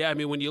 Yeah.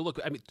 When you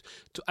look,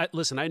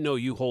 listen, I know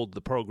you hold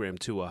the program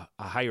to a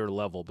higher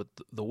level, but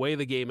the way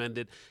the game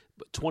ended,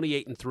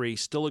 28-3,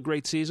 still a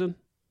great season.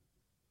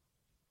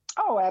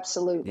 Oh,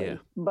 absolutely. Yeah.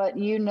 But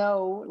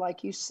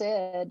like you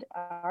said,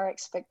 our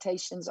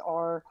expectations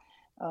are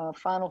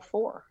Final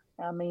Four.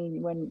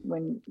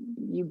 When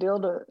you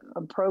build a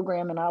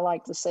program, and I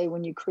like to say,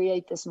 when you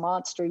create this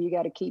monster, you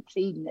got to keep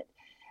feeding it.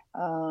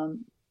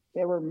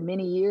 There were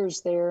many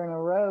years there in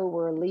a row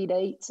where Elite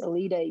Eights.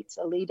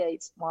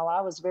 While I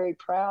was very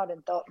proud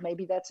and thought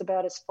maybe that's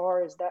about as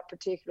far as that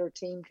particular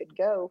team could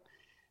go,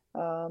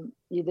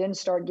 you then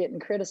start getting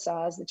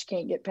criticized that you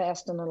can't get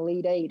past an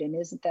Elite Eight, and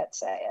isn't that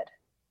sad?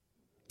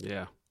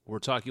 Yeah. We're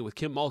talking with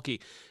Kim Mulkey,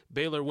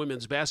 Baylor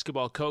women's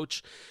basketball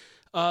coach.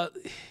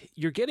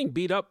 You're getting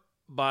beat up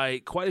by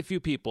quite a few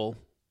people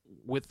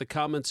with the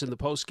comments in the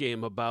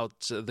postgame about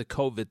the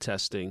COVID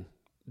testing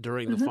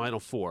during the Final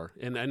Four.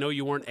 And I know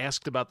you weren't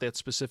asked about that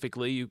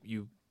specifically.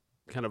 You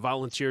kind of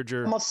volunteered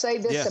your... I'm going to say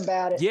this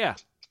about it. Yeah.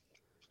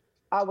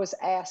 I was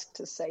asked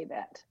to say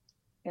that,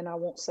 and I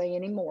won't say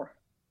any more.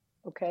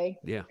 Okay?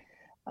 Yeah.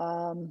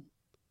 Don't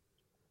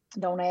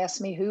ask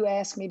me who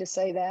asked me to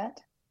say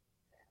that.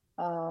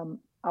 I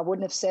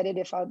wouldn't have said it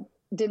if I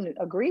didn't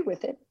agree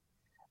with it.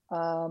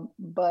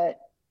 But,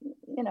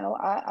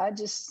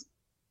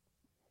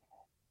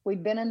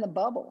 we've been in the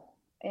bubble,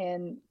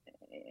 and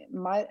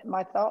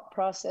my thought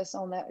process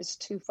on that is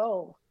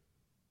twofold.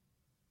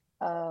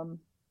 I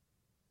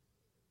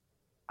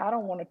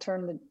don't want to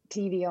turn the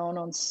TV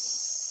on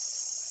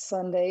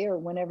Sunday or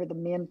whenever the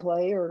men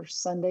play, or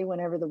Sunday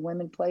whenever the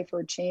women play for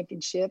a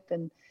championship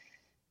and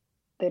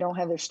they don't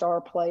have their star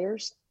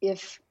players,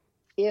 if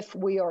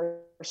we are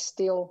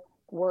still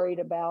worried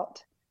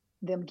about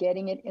them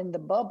getting it in the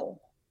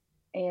bubble.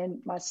 And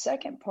my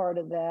second part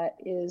of that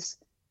is,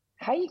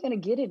 how are you going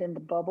to get it in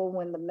the bubble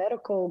when the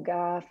medical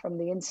guy from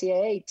the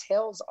NCAA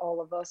tells all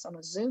of us on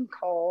a Zoom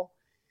call,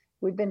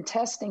 we've been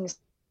testing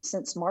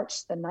since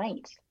March the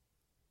 9th,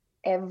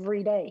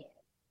 every day.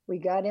 We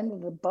got into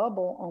the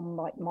bubble on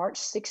like March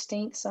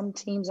 16th, some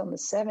teams on the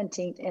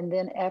 17th. And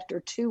then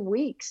after 2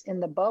 weeks in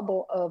the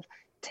bubble of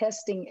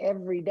testing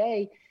every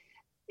day,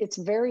 it's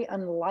very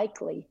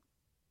unlikely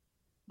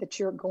that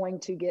you're going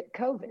to get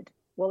COVID.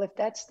 Well, if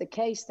that's the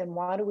case, then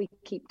why do we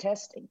keep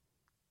testing?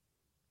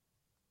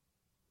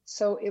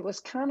 So it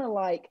was kind of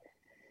like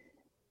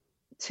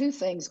two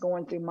things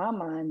going through my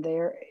mind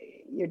there.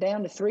 You're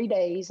down to 3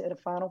 days at a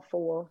Final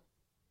Four.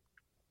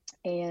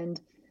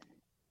 And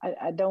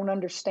I don't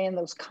understand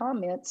those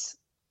comments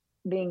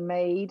being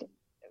made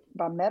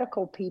by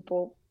medical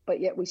people, but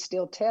yet we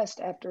still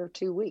test after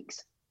 2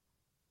 weeks.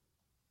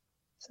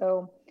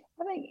 So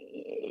I think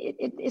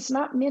it's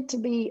not meant to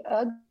be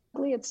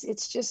ugly.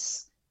 It's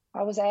just,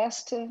 I was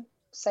asked to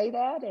say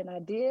that, and I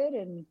did.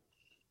 And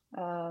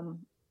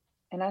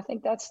I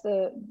think that's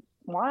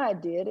why I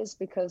did, is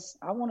because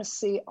I want to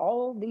see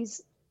all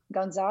these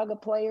Gonzaga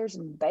players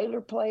and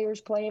Baylor players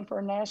playing for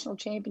a national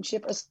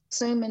championship,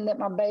 assuming that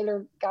my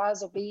Baylor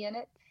guys will be in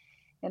it.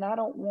 And I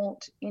don't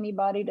want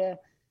anybody to,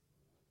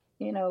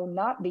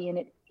 not be in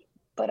it.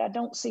 But I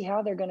don't see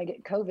how they're going to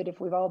get COVID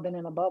if we've all been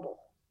in a bubble.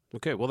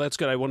 Okay, well, that's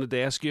good. I wanted to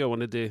ask you. I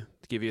wanted to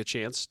give you a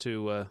chance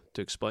to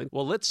explain.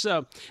 Well, let's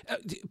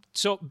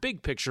so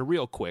big picture,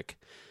 real quick.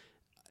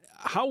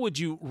 How would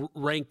you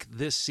rank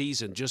this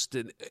season, just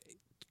in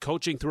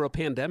coaching through a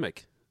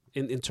pandemic,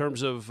 in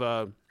terms of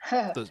the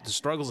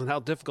struggles and how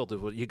difficult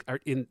it was?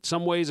 In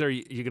some ways, are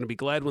you going to be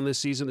glad when this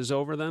season is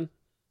over then?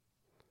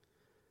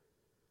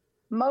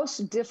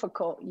 Most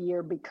difficult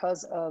year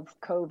because of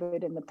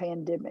COVID and the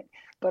pandemic.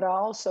 But I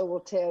also will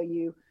tell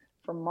you,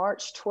 from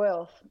March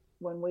 12th,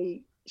 when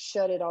we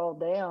shut it all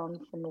down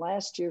from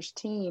last year's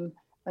team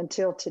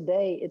until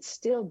today, it's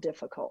still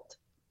difficult.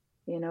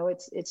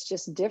 It's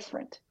just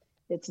different.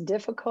 It's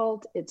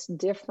difficult. It's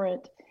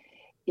different.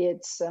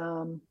 It's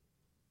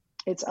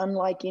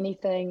unlike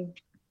anything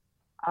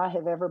I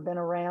have ever been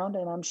around,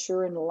 and I'm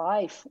sure in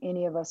life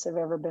any of us have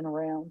ever been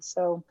around.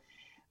 So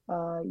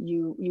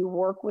you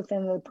work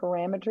within the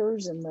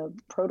parameters and the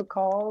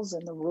protocols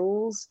and the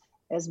rules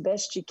as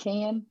best you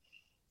can.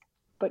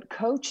 But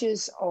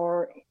coaches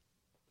are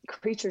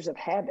creatures of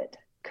habit.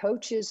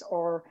 Coaches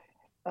are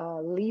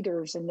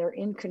leaders, and they're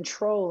in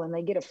control, and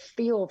they get a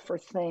feel for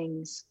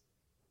things.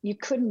 You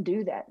couldn't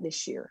do that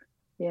this year.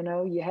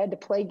 You had to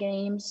play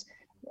games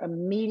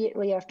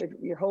immediately after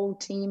your whole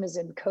team is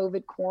in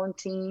COVID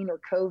quarantine or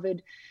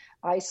COVID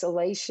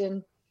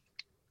isolation.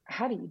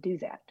 How do you do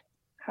that?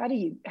 How do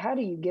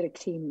you get a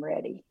team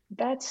ready?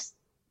 That's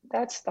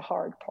the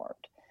hard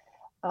part.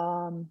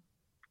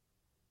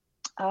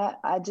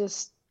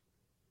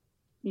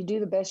 You do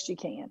the best you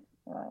can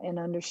and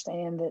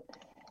understand that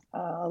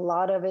a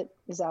lot of it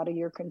is out of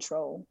your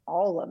control.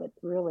 All of it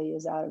really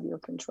is out of your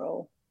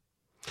control.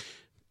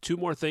 Two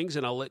more things,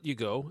 and I'll let you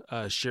go.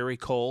 Sherri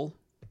Coale,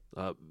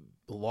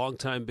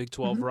 longtime Big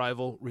 12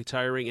 rival,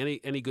 retiring.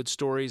 Any good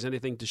stories,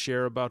 anything to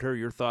share about her,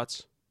 your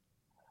thoughts?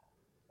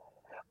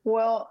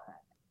 Well,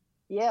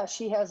 yeah,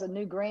 she has a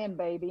new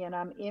grandbaby, and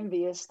I'm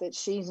envious that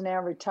she's now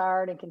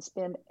retired and can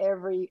spend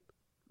every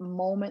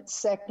moment,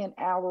 second,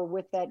 hour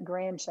with that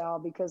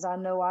grandchild, because I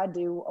know I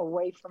do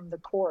away from the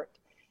court.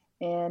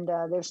 And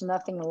there's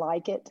nothing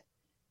like it.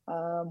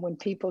 When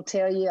people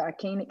tell you, I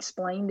can't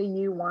explain to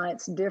you why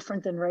it's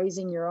different than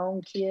raising your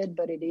own kid,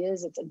 but it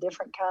is. It's a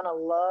different kind of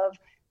love.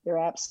 They're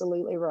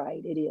absolutely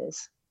right. It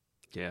is.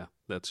 Yeah,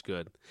 that's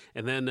good.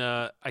 And then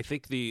I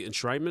think the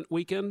enshrinement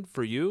weekend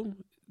for you,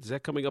 is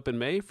that coming up in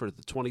May for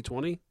the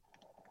 2020?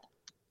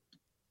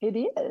 It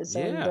is.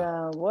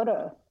 Yeah. And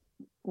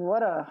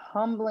what a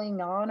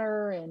humbling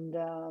honor, and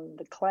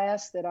the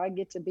class that I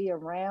get to be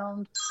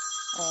around.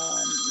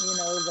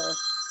 The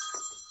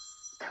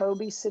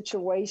Kobe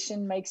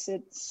situation makes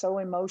it so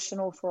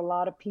emotional for a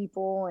lot of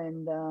people.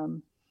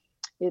 And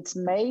it's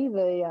May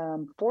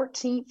the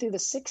 14th through the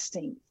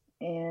 16th.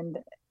 And,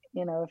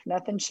 if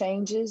nothing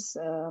changes,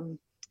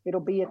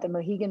 it'll be at the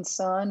Mohegan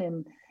Sun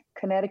in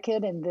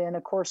Connecticut. And then,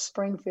 of course,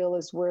 Springfield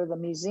is where the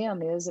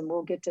museum is, and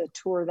we'll get to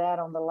tour that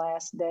on the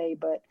last day.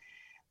 But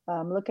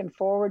I'm looking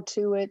forward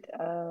to it.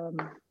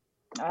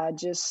 I'm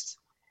just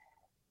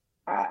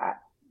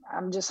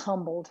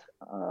humbled.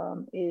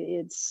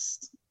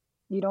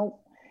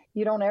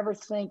 You don't ever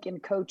think in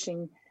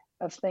coaching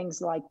of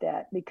things like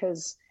that,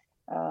 because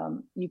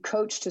you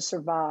coach to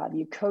survive,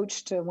 you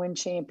coach to win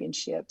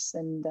championships,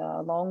 and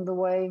along the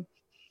way,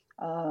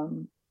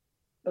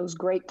 those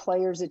great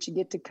players that you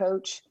get to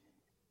coach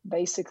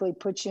basically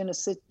put you in a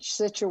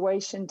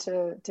situation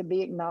to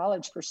be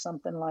acknowledged for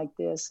something like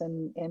this.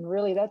 And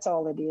really that's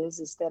all it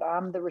is that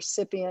I'm the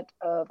recipient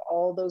of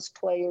all those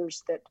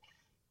players that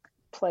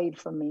played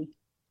for me.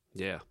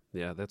 Yeah,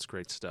 that's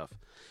great stuff.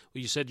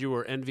 Well, you said you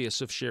were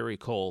envious of Sherri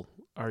Coale.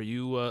 Are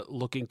you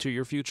looking to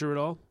your future at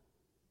all?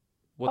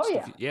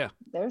 Yeah.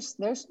 There's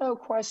no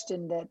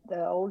question that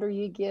the older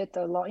you get,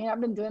 the longer.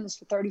 I've been doing this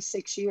for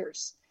 36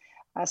 years.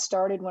 I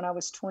started when I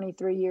was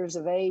 23 years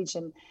of age,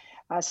 and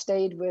I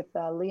stayed with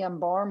Liam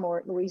Barmore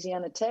at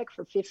Louisiana Tech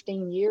for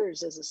 15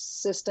 years as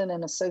assistant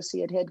and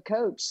associate head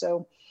coach.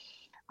 So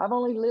I've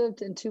only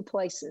lived in 2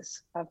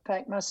 places. I've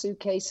packed my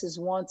suitcases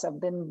once. I've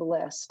been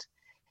blessed.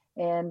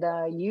 And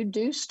you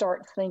do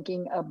start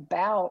thinking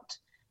about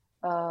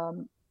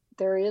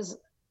there is,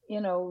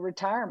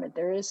 retirement.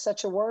 There is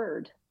such a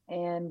word.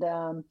 And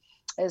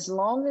as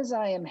long as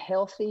I am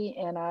healthy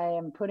and I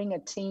am putting a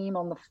team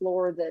on the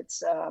floor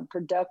that's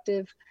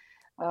productive,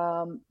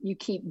 you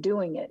keep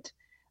doing it.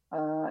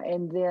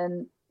 And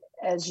then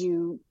as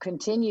you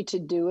continue to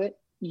do it,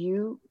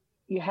 you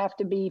have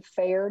to be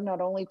fair,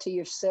 not only to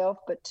yourself,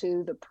 but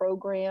to the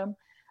program.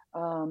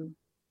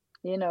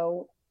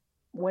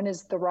 When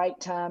is the right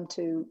time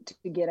to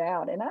get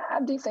out? And I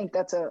do think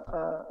that's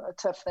a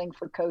tough thing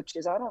for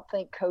coaches. I don't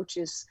think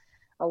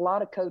a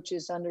lot of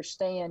coaches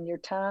understand your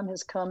time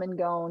has come and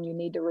gone. You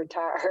need to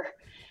retire.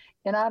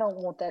 And I don't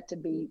want that to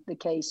be the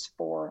case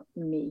for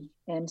me.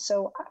 And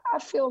so I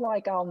feel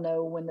like I'll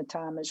know when the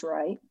time is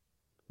right.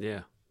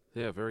 Yeah,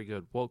 very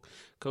good. Well,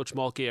 Coach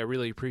Mulkey, I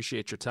really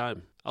appreciate your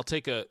time. I'll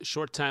take a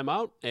short time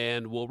out,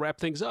 and we'll wrap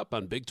things up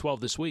on Big 12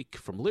 This Week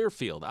from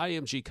Learfield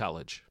IMG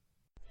College.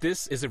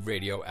 This is a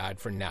radio ad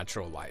for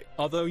Natural Light,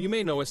 although you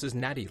may know us as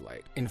Natty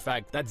Light. In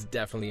fact, that's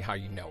definitely how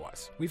you know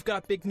us. We've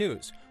got big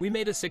news. We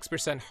made a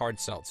 6% hard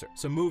seltzer,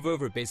 so move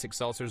over basic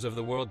seltzers of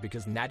the world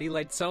because Natty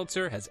Light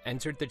Seltzer has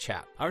entered the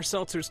chat. Our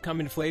seltzers come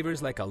in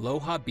flavors like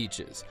Aloha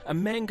Beaches, a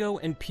mango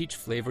and peach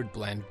flavored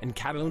blend, and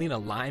Catalina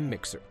Lime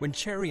Mixer, when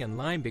cherry and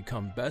lime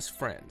become best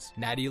friends.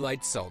 Natty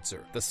Light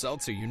Seltzer, the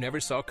seltzer you never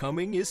saw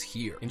coming, is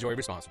here. Enjoy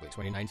responsibly.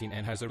 2019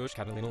 Anheuser-Busch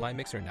Catalina Lime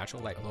Mixer and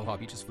Natural Light Aloha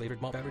Beaches flavored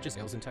malt beverages,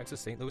 ales in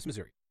Texas, St. Louis,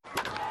 Missouri.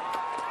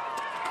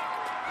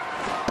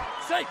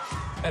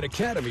 At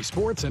Academy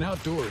Sports and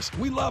Outdoors,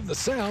 we love the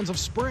sounds of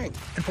spring.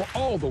 And for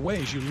all the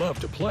ways you love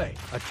to play,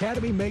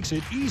 Academy makes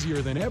it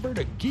easier than ever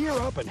to gear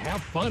up and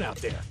have fun out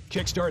there.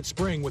 Kickstart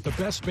spring with the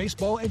best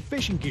baseball and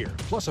fishing gear,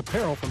 plus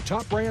apparel from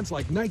top brands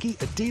like Nike,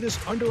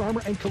 Adidas, Under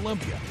Armour, and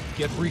Columbia.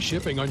 Get free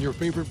shipping on your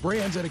favorite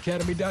brands at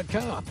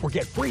Academy.com or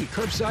get free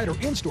curbside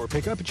or in-store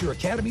pickup at your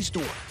Academy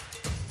store.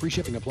 Free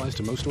shipping applies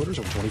to most orders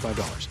over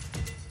 $25.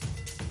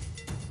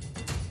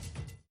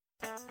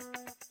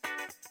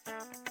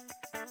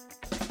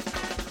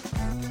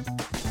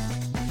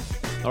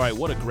 All right,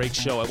 what a great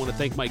show. I want to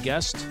thank my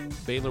guest,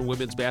 Baylor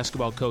women's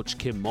basketball coach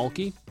Kim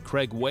Mulkey,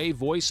 Craig Way,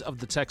 voice of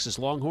the Texas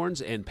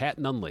Longhorns, and Pat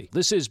Nunley.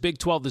 This is Big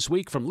 12 This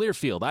Week from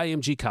Learfield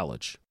IMG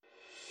College.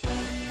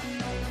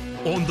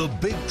 On the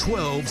Big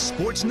 12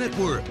 Sports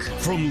Network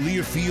from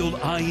Learfield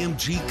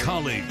IMG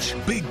College,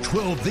 Big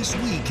 12 This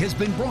Week has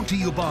been brought to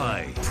you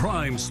by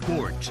Prime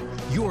Sport,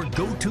 your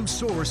go-to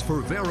source for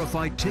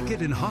verified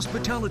ticket and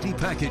hospitality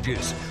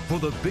packages for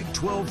the Big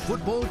 12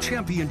 Football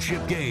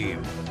Championship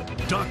game.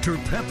 Dr.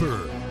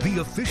 Pepper,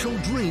 the official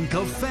drink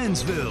of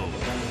Fansville.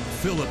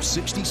 Phillips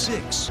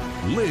 66,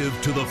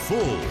 live to the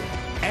full.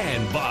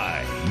 And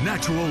by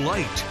Natural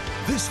Light.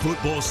 This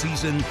football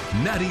season,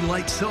 Natty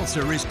Light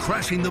Seltzer is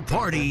crashing the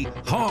party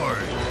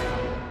hard.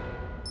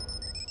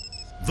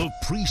 The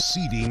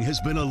preceding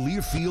has been a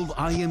Learfield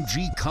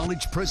IMG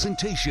College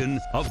presentation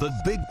of the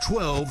Big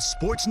 12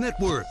 Sports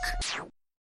Network.